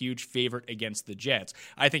Colts as huge favorite against the Jets.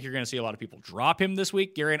 I think you're going to see a lot of people drop him this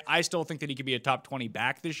week. Gary, and I still think that he could be a top 20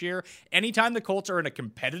 back this year. Anytime the Colts are in a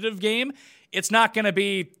competitive game, it's not going to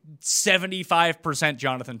be 75%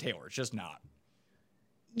 Jonathan Taylor. It's just not.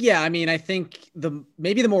 Yeah, I mean, I think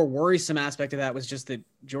maybe the more worrisome aspect of that was just that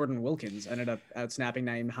Jordan Wilkins ended up outsnapping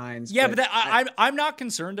Nyheim Hines. Yeah, but I'm not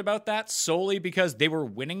concerned about that solely because they were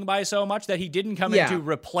winning by so much that he didn't come in to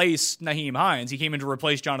replace Nyheim Hines. He came in to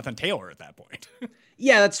replace Jonathan Taylor at that point.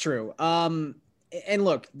 Yeah, that's true. And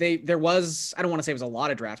look, there was, I don't want to say it was a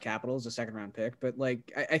lot of draft capital as a 2nd round pick, but like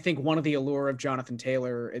I think one of the allure of Jonathan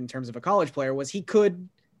Taylor in terms of a college player was he could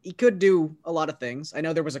do a lot of things. I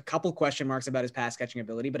know there was a couple question marks about his pass catching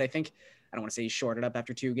ability, but I think, I don't want to say he shorted up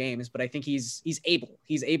after 2 games, but I think he's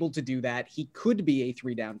able to do that. He could be a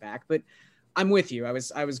 3-down back, but I'm with you. I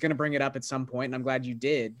was going to bring it up at some point, and I'm glad you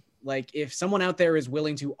did. Like, if someone out there is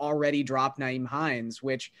willing to already drop Nyheim Hines,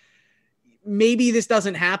 which maybe this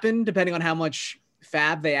doesn't happen depending on how much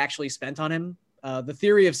fab they actually spent on him. The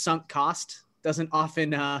theory of sunk cost doesn't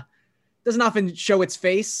often show its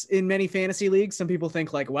face in many fantasy leagues. Some people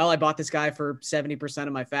think like, well, I bought this guy for 70%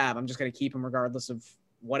 of my fab. I'm just going to keep him regardless of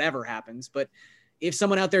whatever happens. But if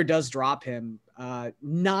someone out there does drop him,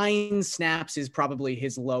 9 snaps is probably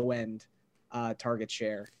his low end target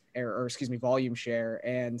share or volume share.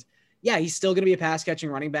 And yeah, he's still going to be a pass catching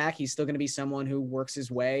running back. He's still going to be someone who works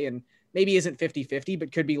his way and maybe isn't 50-50,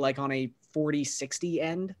 but could be like on a 40-60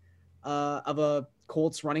 end of a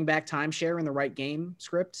Colts running back timeshare in the right game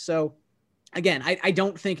script. So again, I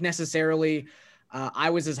don't think necessarily I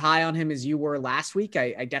was as high on him as you were last week.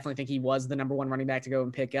 I definitely think he was the number 1 running back to go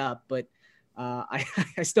and pick up, but I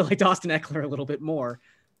still liked Austin Eckler a little bit more.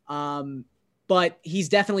 But he's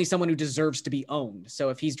definitely someone who deserves to be owned. So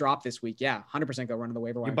if he's dropped this week, yeah, 100% go run to the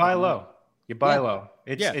waiver wire. You buy low. You buy Yeah. low.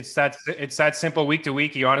 It's that simple. Week to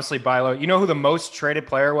week, you honestly buy low. You know who the most traded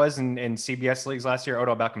player was in CBS leagues last year?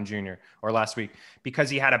 Odell Beckham Jr. or last week, because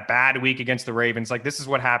he had a bad week against the Ravens. Like, this is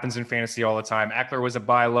what happens in fantasy all the time. Eckler was a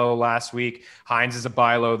buy low last week. Hines is a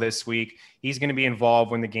buy low this week. He's going to be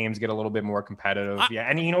involved when the games get a little bit more competitive.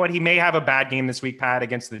 And you know what? He may have a bad game this week, Pat,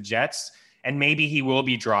 against the Jets. And maybe he will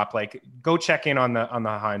be dropped. Like, go check in on the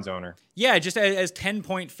Hines owner. Yeah, just as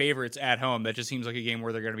 10-point favorites at home, that just seems like a game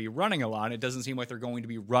where they're going to be running a lot. It doesn't seem like they're going to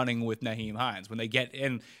be running with Nyheim Hines when they get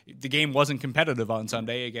in. The game wasn't competitive on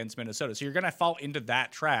Sunday against Minnesota, so you're going to fall into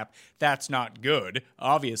that trap. That's not good,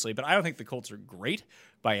 obviously, but I don't think the Colts are great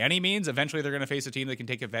by any means. Eventually, they're going to face a team that can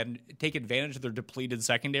take advantage of their depleted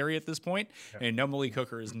secondary at this point. Yeah. And no, Malik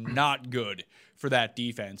Hooker is not good for that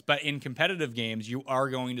defense. But in competitive games, you are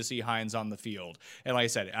going to see Hines on the field. And like I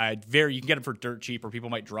said, you can get him for dirt cheap, or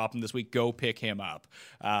people might drop him this week. Go pick him up.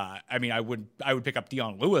 I mean, I would pick up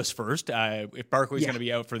Dion Lewis first if Barkley's going to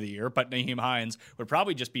be out for the year. But Nyheim Hines would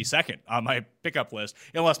probably just be second on my pickup list,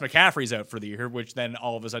 unless McCaffrey's out for the year, which then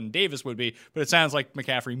all of a sudden Davis would be. But it sounds like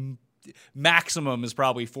McCaffrey maximum is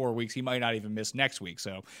probably 4 weeks. He might not even miss next week.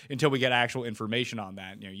 So until we get actual information on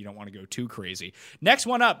that, you don't want to go too crazy. Next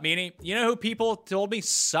one up, Meanie. You know who people told me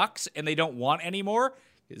sucks and they don't want anymore?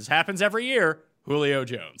 This happens every year. Julio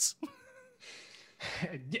Jones.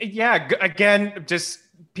 Yeah. Again, just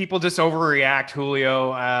people just overreact.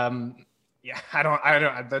 Julio. Yeah,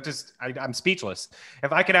 I'm speechless.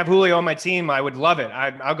 If I could have Julio on my team, I would love it.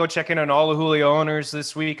 I'll go check in on all the Julio owners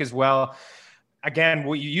this week as well. Again,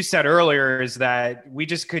 what you said earlier is that we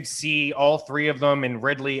just could see all three of them in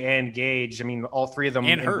Ridley and Gage. I mean, all three of them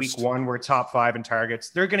in Hurst. week one were top 5 in targets.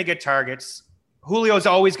 They're going to get targets. Julio's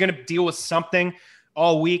always going to deal with something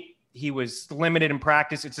all week. He was limited in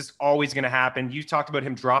practice. It's just always going to happen. You talked about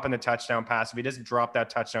him dropping the touchdown pass. If he doesn't drop that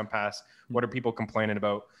touchdown pass, what are people complaining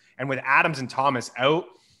about? And with Adams and Thomas out,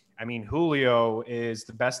 I mean, Julio is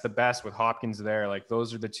the best with Hopkins there. Like,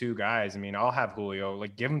 those are the two guys. I mean, I'll have Julio.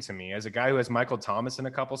 Like, give him to me. As a guy who has Michael Thomas in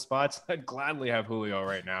a couple spots, I'd gladly have Julio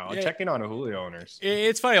right now. I'll check in on the Julio owners.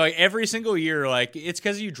 It's funny. Like, every single year, like, it's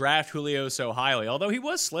because you draft Julio so highly. Although he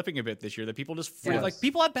was slipping a bit this year, that people just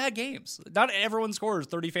people had bad games. Not everyone scores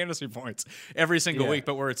 30 fantasy points every single week,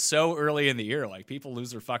 but where it's so early in the year, like, people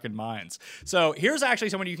lose their fucking minds. So here's actually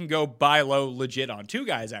someone you can go buy low legit on. Two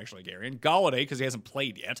guys, actually, Gary. And Galladay, because he hasn't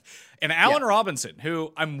played yet. And Allen Robinson,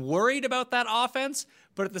 who I'm worried about that offense,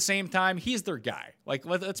 but at the same time, he's their guy. Like,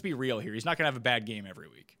 let's be real here. He's not going to have a bad game every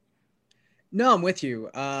week. No, I'm with you.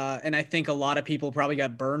 And I think a lot of people probably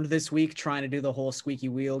got burned this week trying to do the whole squeaky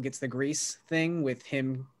wheel gets the grease thing with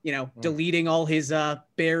him, deleting all his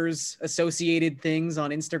Bears associated things on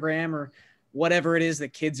Instagram or whatever it is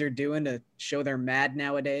that kids are doing to show they're mad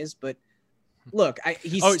nowadays. But look,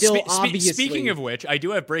 he's still obviously... Speaking of which, I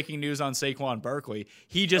do have breaking news on Saquon Barkley.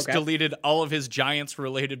 He just deleted all of his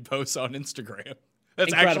Giants-related posts on Instagram.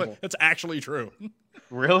 That's actually true.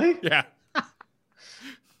 Really? Yeah.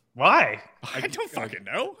 Why? I don't fucking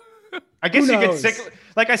know. I guess you get sick.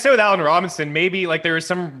 Like I said with Allen Robinson, maybe like there were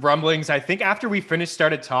some rumblings. I think after we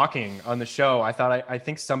started talking on the show, I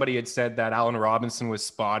think somebody had said that Allen Robinson was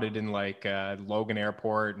spotted in like Logan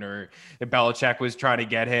Airport, or that Belichick was trying to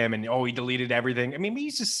get him, and he deleted everything. I mean,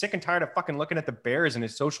 he's just sick and tired of fucking looking at the Bears and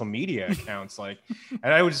his social media accounts. Like,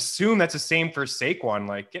 and I would assume that's the same for Saquon.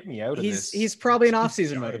 Like, get me out of this. He's probably in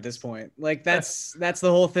off-season mode at this point. Like that's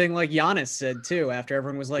the whole thing. Like Giannis said too, after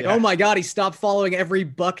everyone was like, "Oh my God, he stopped following every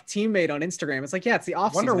Buck teammate on Instagram." It's like, it's the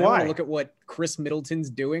offseason. Wonder I why. don't wanna look at what Chris Middleton's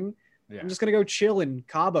doing. Yeah. I'm just going to go chill in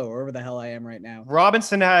Cabo or wherever the hell I am right now.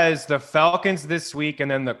 Robinson has the Falcons this week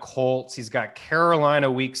and then the Colts. He's got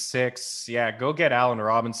Carolina week 6. Yeah, go get Allen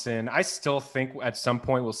Robinson. I still think at some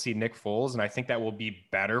point we'll see Nick Foles, and I think that will be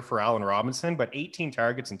better for Allen Robinson, but 18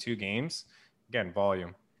 targets in 2 games, again,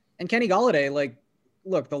 volume. And Kenny Golladay, like,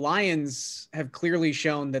 look, the Lions have clearly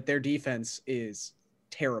shown that their defense is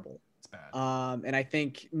terrible. And I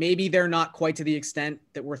think maybe they're not quite to the extent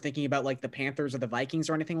that we're thinking about like the Panthers or the Vikings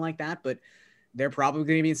or anything like that, but they're probably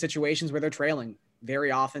going to be in situations where they're trailing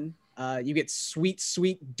very often. You get sweet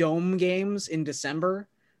dome games in December,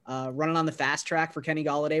 running on the fast track for Kenny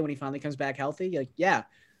Golladay when he finally comes back healthy. Like,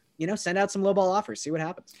 send out some low ball offers, see what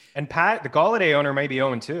happens. And Pat, the Golladay owner may be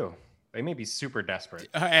 0-2. They may be super desperate.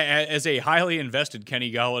 As a highly invested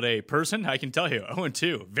Kenny Golladay person, I can tell you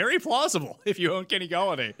 0-2. Very plausible if you own Kenny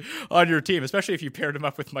Golladay on your team, especially if you paired him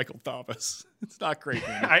up with Michael Thomas. It's not great.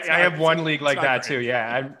 I have one league like that too.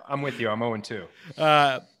 Yeah, I'm with you. I'm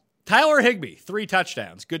 0-2. Tyler Higbee, 3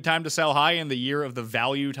 touchdowns. Good time to sell high in the year of the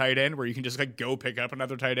value tight end where you can just like go pick up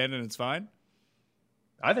another tight end and it's fine.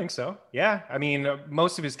 I think so. Yeah. I mean,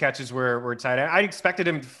 most of his catches were tight end. I expected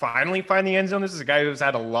him to finally find the end zone. This is a guy who's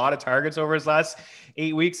had a lot of targets over his last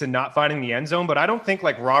 8 weeks and not finding the end zone. But I don't think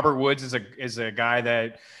like Robert Woods is a guy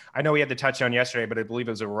that, I know he had the touchdown yesterday, but I believe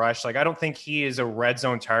it was a rush. Like, I don't think he is a red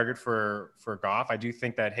zone target for Goff. I do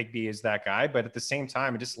think that Higbee is that guy. But at the same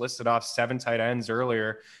time, I just listed off 7 tight ends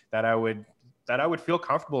earlier that I would feel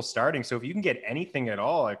comfortable starting. So if you can get anything at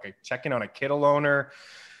all, like a check in on a Kittle owner,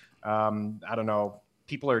 I don't know.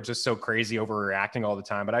 People are just so crazy overreacting all the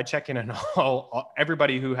time, but I check in on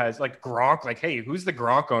everybody who has like Gronk, like, hey, who's the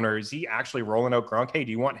Gronk owner? Is he actually rolling out Gronk? Hey,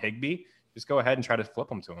 do you want Higbee? Just go ahead and try to flip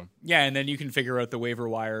them to him. Yeah, and then you can figure out the waiver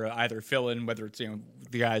wire, either fill in whether it's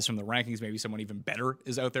the guys from the rankings, maybe someone even better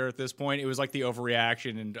is out there at this point. It was like the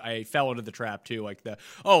overreaction, and I fell into the trap too. Like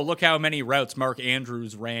look how many routes Mark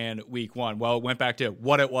Andrews ran week 1. Well, it went back to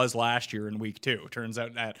what it was last year in week 2. Turns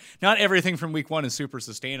out that not everything from week 1 is super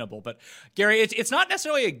sustainable. But Gary, it's not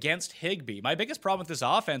necessarily against Higbee. My biggest problem with this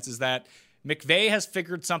offense is that McVay has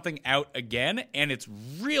figured something out again, and it's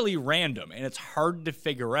really random, and it's hard to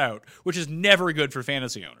figure out, which is never good for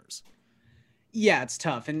fantasy owners. Yeah, it's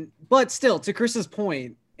tough. But still, to Chris's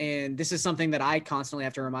point, and this is something that I constantly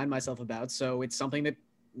have to remind myself about, so it's something that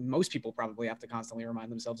most people probably have to constantly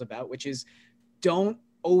remind themselves about, which is don't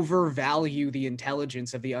overvalue the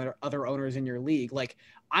intelligence of the other owners in your league. Like,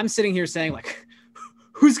 I'm sitting here saying, like,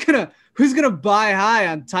 who's gonna buy high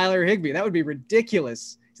on Tyler Higbee? That would be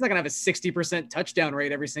ridiculous. He's not going to have a 60% touchdown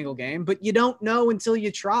rate every single game, but you don't know until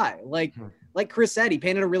you try. Like Chris said, he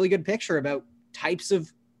painted a really good picture about types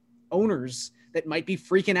of owners that might be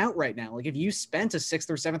freaking out right now. Like, if you spent a 6th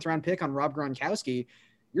or 7th round pick on Rob Gronkowski,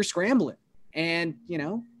 you're scrambling. And,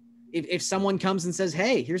 if someone comes and says,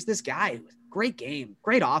 hey, here's this guy, great game,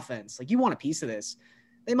 great offense, like, you want a piece of this,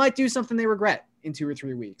 they might do something they regret in 2 or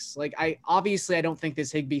 3 weeks. Like, I don't think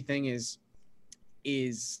this Higbee thing is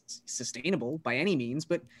sustainable by any means,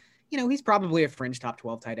 but he's probably a fringe top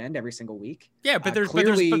 12 tight end every single week. Yeah, but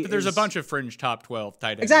there's a bunch of fringe top 12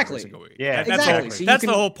 tight ends every single week. Yeah, exactly. That's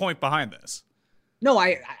the whole point behind this. No,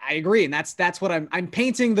 I agree, and that's what I'm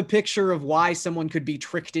painting the picture of why someone could be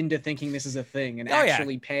tricked into thinking this is a thing and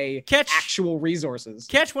actually pay actual resources.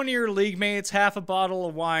 Catch one of your league mates half a bottle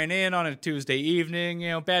of wine in on a Tuesday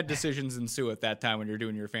evening. Bad decisions ensue at that time when you're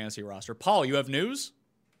doing your fantasy roster. Paul, you have news?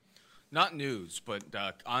 Not news, but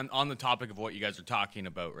on the topic of what you guys are talking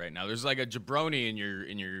about right now, there's like a jabroni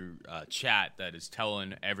in your chat that is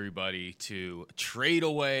telling everybody to trade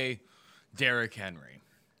away Derrick Henry.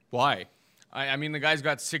 Why? I mean, the guy's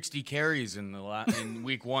got 60 carries in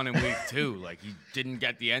week 1 and week 2. Like, he didn't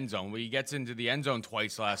get the end zone. Well, he gets into the end zone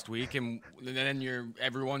twice last week, and then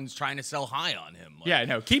everyone's trying to sell high on him. Like, yeah,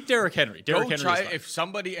 no, keep Derrick Henry. Derrick Henry. If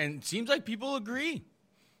somebody, and it seems like people agree.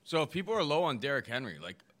 So if people are low on Derrick Henry,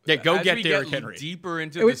 like. Yeah, go get Derrick Henry. Deeper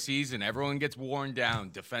into the season, everyone gets worn down.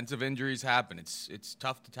 Defensive injuries happen. It's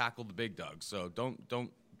tough to tackle the big dogs. So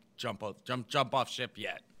don't jump off ship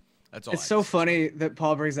yet. That's all. It's so funny that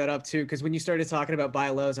Paul brings that up too, because when you started talking about buy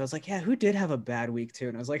lows, I was like, yeah, who did have a bad week too?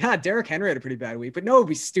 And I was like, Derrick Henry had a pretty bad week, but no one would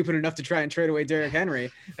be stupid enough to try and trade away Derrick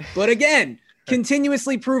Henry. But again,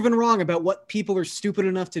 continuously proven wrong about what people are stupid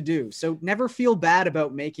enough to do. So never feel bad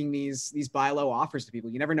about making these buy low offers to people.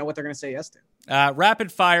 You never know what they're going to say yes to.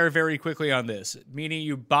 Rapid fire very quickly on this, meaning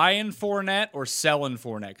you buy in Fournette or sell in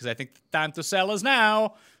Fournette, because I think the time to sell is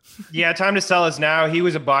now. Yeah, time to sell is now. He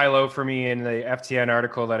was a buy low for me in the FTN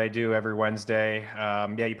article that I do every Wednesday.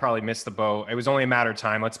 Yeah, you probably missed the boat. It was only a matter of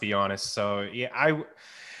time, let's be honest. So yeah,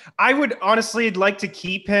 I would honestly like to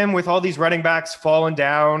keep him with all these running backs falling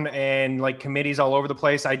down and like committees all over the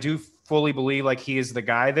place. I do fully believe like he is the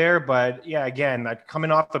guy there, but yeah, again,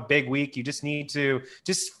 coming off a big week, you just need to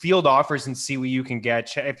just field offers and see what you can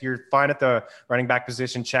get. If you're fine at the running back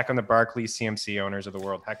position, check on the Barclays CMC owners of the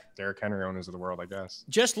world, heck, Derrick Henry owners of the world, I guess.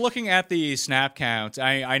 Just looking at the snap count,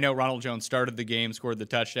 I know Ronald Jones started the game, scored the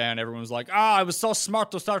touchdown. Everyone was like, I was so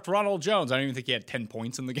smart to start Ronald Jones. I don't even think he had 10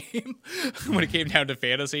 points in the game when it came down to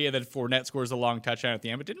fantasy. And then Fournette scores a long touchdown at the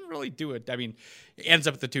end, but didn't really do it. I mean, it ends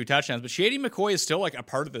up with the 2 touchdowns, but Shady McCoy is still like a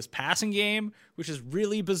part of this passing game, which is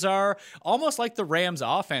really bizarre. Almost like the Rams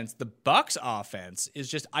offense, the Bucs offense is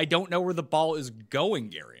just, I don't know where the ball is going,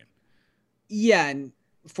 Garion. Yeah, and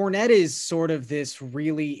Fournette is sort of this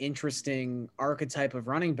really interesting archetype of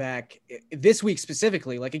running back this week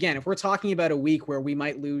specifically. Like, again, if we're talking about a week where we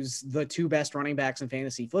might lose the 2 best running backs in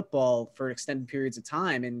fantasy football for extended periods of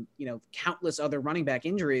time and, countless other running back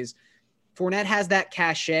injuries, Fournette has that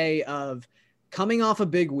cachet of coming off a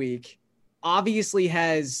big week, obviously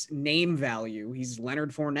has name value. He's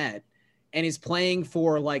Leonard Fournette. and is playing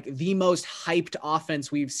for like the most hyped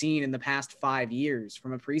offense we've seen in the past 5 years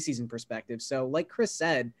from a preseason perspective. So like Chris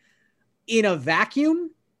said, in a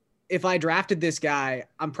vacuum, if I drafted this guy,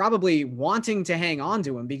 I'm probably wanting to hang on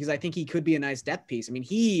to him because I think he could be a nice depth piece. I mean,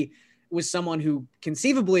 he was someone who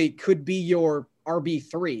conceivably could be your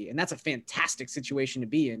RB3, and that's a fantastic situation to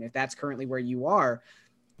be in if that's currently where you are.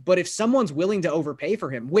 But if someone's willing to overpay for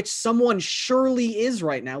him, which someone surely is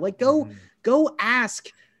right now, like go ask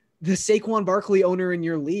the Saquon Barkley owner in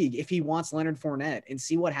your league if he wants Leonard Fournette and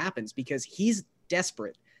see what happens, because he's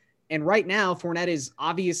desperate. And right now, Fournette is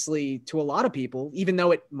obviously, to a lot of people, even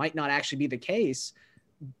though it might not actually be the case,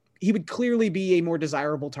 he would clearly be a more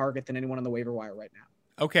desirable target than anyone on the waiver wire right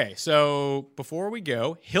now. Okay, so before we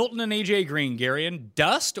go, Hilton and AJ Green, Garion,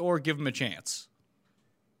 dust or give him a chance?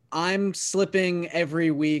 I'm slipping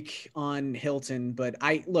every week on Hilton, but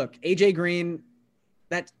AJ Green,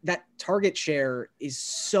 that target share is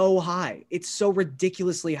so high. It's so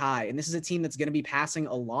ridiculously high. And this is a team that's going to be passing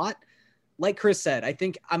a lot. Like Chris said, I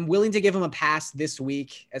think I'm willing to give him a pass this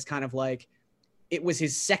week as kind of like it was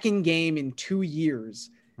his second game in 2 years,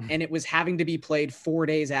 and it was having to be played 4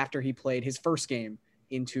 days after he played his first game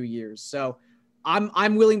in 2 years. So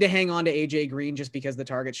I'm willing to hang on to AJ Green just because the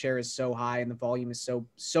target share is so high and the volume is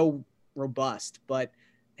so robust. But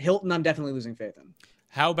Hilton, I'm definitely losing faith in.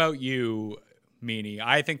 How about you, Meanie?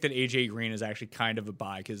 I think that AJ Green is actually kind of a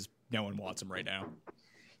buy because no one wants him right now.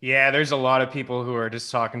 Yeah, there's a lot of people who are just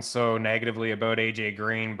talking so negatively about AJ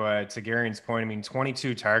Green, but to Garion's point, I mean,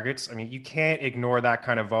 22 targets. I mean, you can't ignore that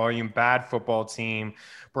kind of volume. Bad football team.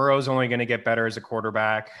 Burrow's only going to get better as a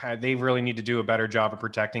quarterback. They really need to do a better job of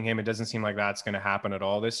protecting him. It doesn't seem like that's going to happen at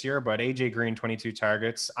all this year, but AJ Green, 22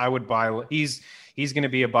 targets. I would buy. He's going to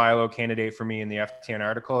be a buy low candidate for me in the FTN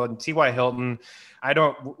article. And T.Y. Hilton,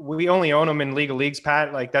 we only own him in League of Leagues,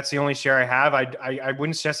 Pat. Like, that's the only share I have. I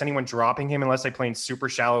wouldn't suggest anyone dropping him unless they play in super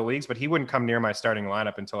shallow leagues, but he wouldn't come near my starting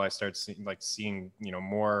lineup until I start seeing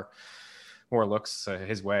more looks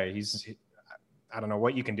his way. I don't know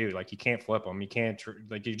what you can do. Like, you can't flip him. You can't,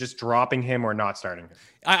 you're just dropping him or not starting him.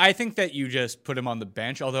 I think that you just put him on the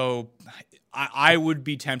bench, although I would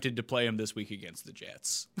be tempted to play him this week against the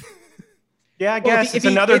Jets. Yeah, I guess it's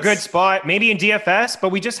another good spot, maybe in DFS, but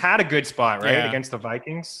we just had a good spot, right, against the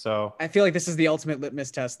Vikings. So I feel like this is the ultimate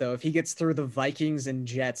litmus test, though. If he gets through the Vikings and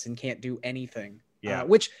Jets and can't do anything,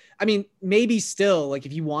 which, I mean, maybe still, like,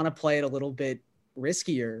 if you want to play it a little bit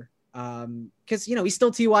riskier, because, he's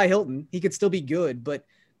still T.Y. Hilton. He could still be good, but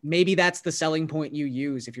maybe that's the selling point you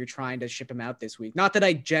use if you're trying to ship him out this week. Not that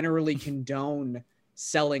I generally condone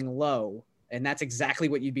selling low, and that's exactly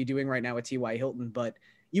what you'd be doing right now with T.Y. Hilton, but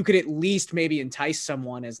you could at least maybe entice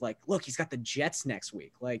someone as like, look, he's got the Jets next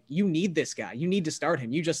week. Like, you need this guy. You need to start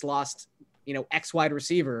him. You just lost, X wide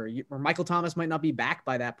receiver, or Michael Thomas might not be back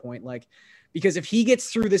by that point. Like, because if he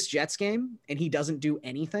gets through this Jets game and he doesn't do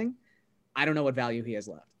anything, I don't know what value he has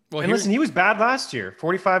left. Well, and listen, he was bad last year.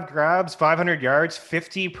 45 grabs, 500 yards,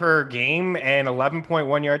 50 per game, and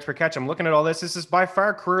 11.1 yards per catch. I'm looking at all this. This is by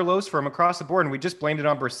far career lows for him across the board, and we just blamed it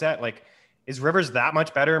on Brissett. Like, is Rivers that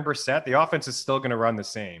much better in Brissett? The offense is still going to run the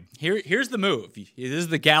same. Here's the move. This is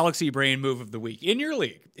the Galaxy Brain move of the week. In your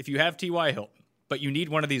league, if you have T.Y. Hilton, but you need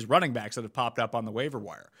one of these running backs that have popped up on the waiver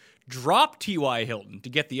wire, drop T.Y. Hilton to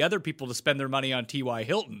get the other people to spend their money on T.Y.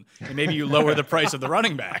 Hilton, and maybe you lower the price of the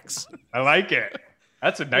running backs. I like it.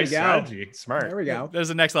 That's a nice strategy. Smart. There we go. There's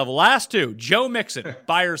the next level. Last two. Joe Mixon,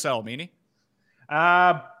 buy or sell, Meanie?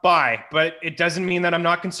 Buy, but it doesn't mean that I'm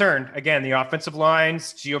not concerned. Again, the offensive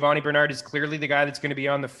lines, Giovanni Bernard is clearly the guy that's going to be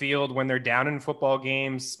on the field when they're down in football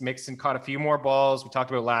games. Mixon caught a few more balls. We talked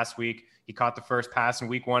about last week. He caught the first pass in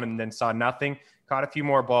week 1 and then saw nothing. Caught a few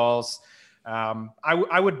more balls.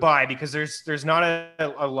 I would buy because there's not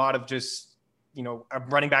a lot of just,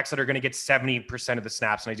 running backs that are going to get 70% of the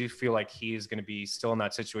snaps. And I do feel like he is going to be still in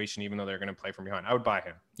that situation, even though they're going to play from behind. I would buy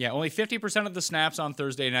him. Yeah, only 50% of the snaps on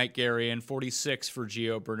Thursday night, Gary, and 46 for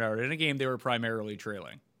Gio Bernard in a game they were primarily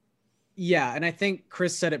trailing. Yeah, and I think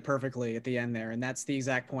Chris said it perfectly at the end there, and that's the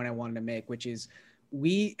exact point I wanted to make, which is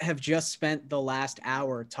we have just spent the last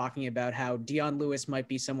hour talking about how Dion Lewis might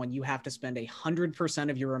be someone you have to spend 100%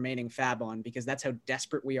 of your remaining fab on because that's how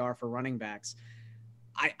desperate we are for running backs.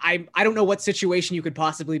 I don't know what situation you could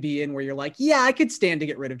possibly be in where you're like, yeah, I could stand to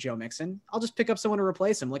get rid of Joe Mixon. I'll just pick up someone to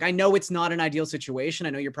replace him. Like, I know it's not an ideal situation.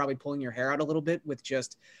 I know you're probably pulling your hair out a little bit with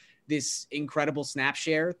just this incredible snap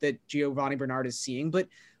share that Giovanni Bernard is seeing, but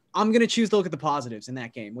I'm going to choose to look at the positives in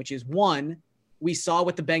that game, which is one, we saw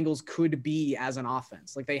what the Bengals could be as an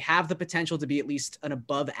offense. Like, they have the potential to be at least an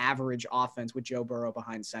above average offense with Joe Burrow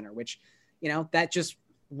behind center, which, that just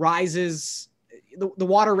rises the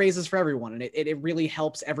water raises for everyone, and it really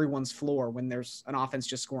helps everyone's floor when there's an offense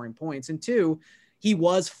just scoring points. And two, he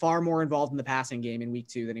was far more involved in the passing game in week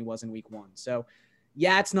 2 than he was in week 1. So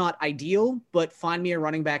yeah, it's not ideal, but find me a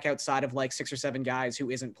running back outside of like 6 or 7 guys who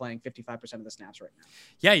isn't playing 55% of the snaps right now.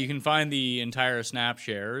 Yeah, you can find the entire snap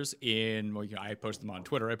shares in, well, I post them on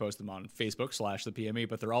Twitter, I post them on Facebook /the PME,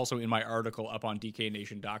 but they're also in my article up on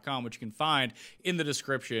DKNation.com, which you can find in the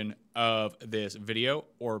description of this video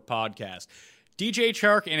or podcast. DJ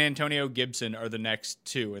Chark and Antonio Gibson are the next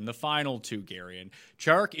 2, and the final 2, Gary. And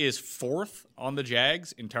Chark is 4th on the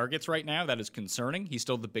Jags in targets right now. That is concerning. He's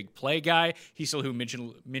still the big play guy. He's still who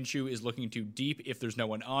Minshew is looking to deep if there's no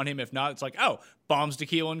one on him. If not, it's like, oh, bombs to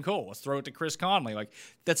Keelan Cole. Let's throw it to Chris Conley. Like,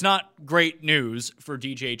 that's not great news for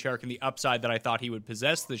DJ Chark and the upside that I thought he would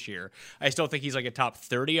possess this year. I still think he's like a top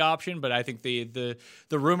 30 option, but I think the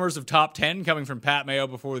rumors of top 10 coming from Pat Mayo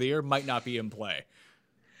before the year might not be in play.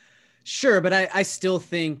 Sure, but I still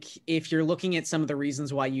think if you're looking at some of the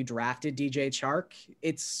reasons why you drafted DJ Chark,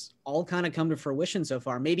 it's all kind of come to fruition so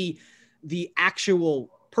far. Maybe the actual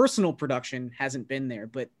personal production hasn't been there,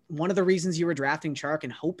 but one of the reasons you were drafting Chark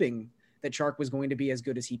and hoping that Chark was going to be as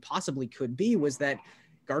good as he possibly could be was that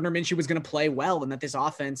Gardner Minshew was going to play well and that this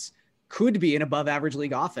offense could be an above average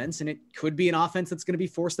league offense, and it could be an offense that's going to be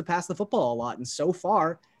forced to pass the football a lot. And so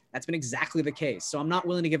far, that's been exactly the case. So I'm not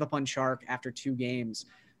willing to give up on Chark after 2 games.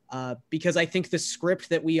 Because I think the script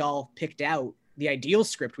that we all picked out, the ideal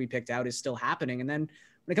script we picked out, is still happening. And then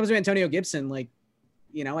when it comes to Antonio Gibson, like,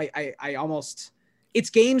 you know, I almost, it's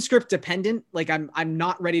game script dependent. Like I'm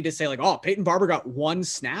not ready to say like, oh, Peyton Barber got 1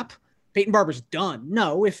 snap. Peyton Barber's done.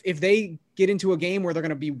 No, if they get into a game where they're going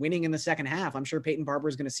to be winning in the second half, I'm sure Peyton Barber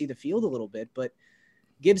is going to see the field a little bit. But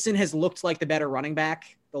Gibson has looked like the better running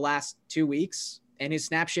back the last 2 weeks, and his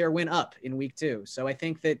snap share went up in week 2. So I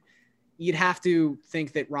think that you'd have to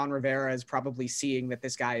think that Ron Rivera is probably seeing that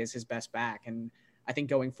this guy is his best back. And I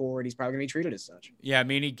think going forward, he's probably going to be treated as such. Yeah, I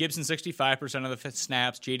mean, Gibson 65% of the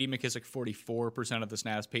snaps, J.D. McKissick 44% of the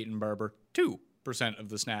snaps, Peyton Barber 2% of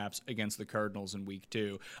the snaps against the Cardinals in week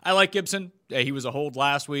 2. I like Gibson. He was a hold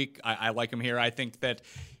last week. I like him here. I think that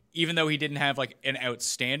even though he didn't have like an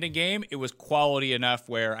outstanding game, it was quality enough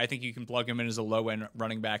where I think you can plug him in as a low-end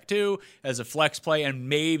running back too, as a flex play, and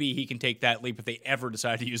maybe he can take that leap if they ever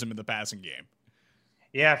decide to use him in the passing game.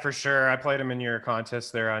 Yeah, for sure. I played him in your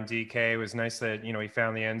contest there on DK. It was nice that, you know, he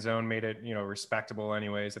found the end zone, made it, you know, respectable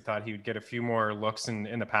anyways. I thought he would get a few more looks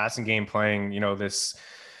in the passing game playing, you know, this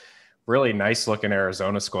really nice looking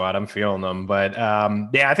Arizona squad. I'm feeling them. But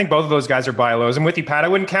yeah, I think both of those guys are buy lows. I'm with you, Pat. I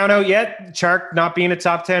wouldn't count out yet. Chark not being a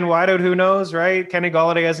top 10 wideout, who knows, right? Kenny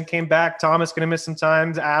Golladay hasn't came back. Thomas going to miss some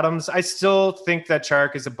times. Adams. I still think that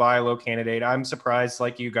Chark is a buy low candidate. I'm surprised,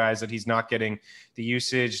 like you guys, that he's not getting the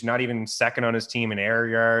usage, not even second on his team in air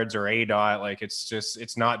yards or ADOT. Like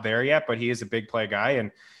it's not there yet, but he is a big play guy. And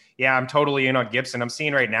yeah, I'm totally in on Gibson. I'm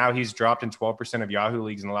seeing right now he's dropped in 12% of Yahoo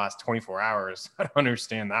leagues in the last 24 hours. I don't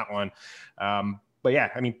understand that one. But yeah,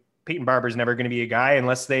 I mean, Peyton Barber's never going to be a guy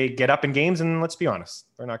unless they get up in games. And let's be honest,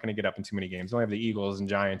 they're not going to get up in too many games. They only have the Eagles and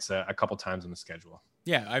Giants a couple times on the schedule.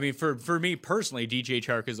 Yeah, I mean, for me personally, DJ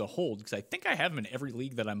Chark is a hold because I think I have him in every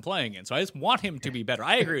league that I'm playing in. So I just want him to be better.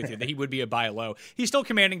 I agree with you that he would be a buy low. He's still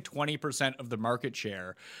commanding 20% of the market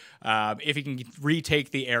share. If he can retake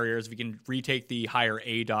the areas, if he can retake the higher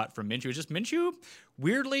ADOT from Minshew. Just Minshew,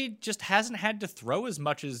 weirdly, just hasn't had to throw as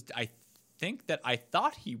much as I think that I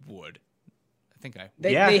thought he would.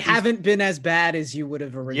 They haven't been as bad as you would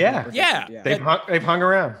have originally predicted. Yeah. They've hung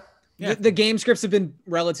around. Yeah. The game scripts have been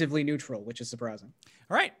relatively neutral, which is surprising.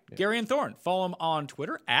 All right, Gary and Thorne. Follow him on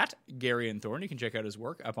Twitter at Gary and Thorne. You can check out his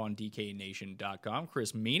work up on DKNation.com.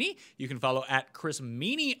 Chris Meany, you can follow at Chris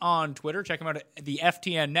Meany on Twitter. Check him out at the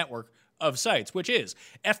FTN network of sites, which is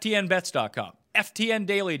FTNBets.com,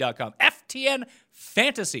 FTNDaily.com,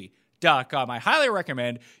 FTNFantasy.com. I highly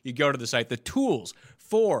recommend you go to the site. The tools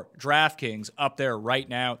for DraftKings up there right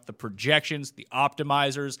now, the projections, the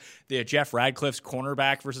optimizers, the Jeff Radcliffe's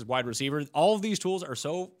cornerback versus wide receiver. All of these tools are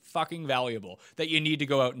so fucking valuable that you need to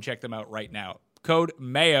go out and check them out right now. Code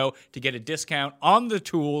MAYO to get a discount on the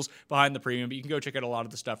tools behind the premium, but you can go check out a lot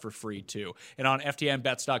of the stuff for free too. And on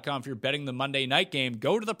FTNBets.com, if you're betting the Monday night game,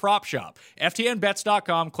 go to the prop shop.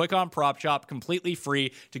 FTNBets.com, click on prop shop, completely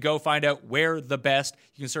free to go find out where the best.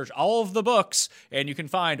 You can search all of the books and you can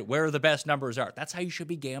find where the best numbers are. That's how you should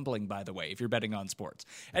be gambling, by the way, if you're betting on sports.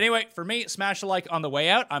 Anyway, for me, smash a like on the way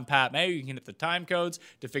out. I'm Pat Mayo. You can hit the time codes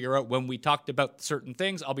to figure out when we talked about certain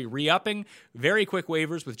things. I'll be re-upping very quick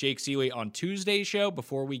waivers with Jake Seeley on Tuesday. today's show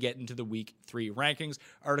before we get into the Week 3 rankings.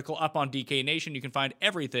 Article up on DK Nation. You can find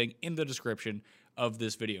everything in the description of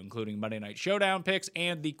this video, including Monday Night Showdown picks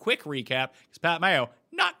and the quick recap, because Pat Mayo,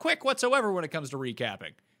 not quick whatsoever when it comes to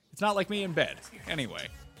recapping. It's not like me in bed. Anyway,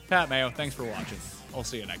 Pat Mayo, thanks for watching. I'll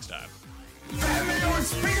see you next time. Pat Mayo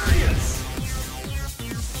Experience!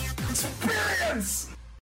 Experience!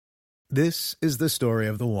 This is the story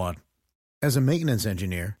of the one. As a maintenance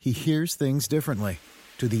engineer, he hears things differently.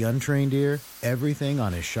 To the untrained ear, everything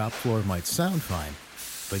on his shop floor might sound fine,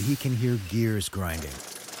 but he can hear gears grinding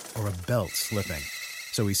or a belt slipping.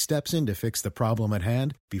 So he steps in to fix the problem at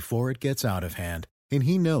hand before it gets out of hand. And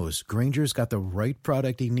he knows Grainger's got the right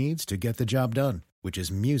product he needs to get the job done, which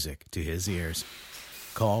is music to his ears.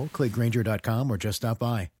 Call, click Grainger.com, or just stop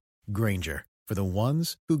by. Grainger, for the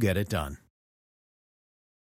ones who get it done.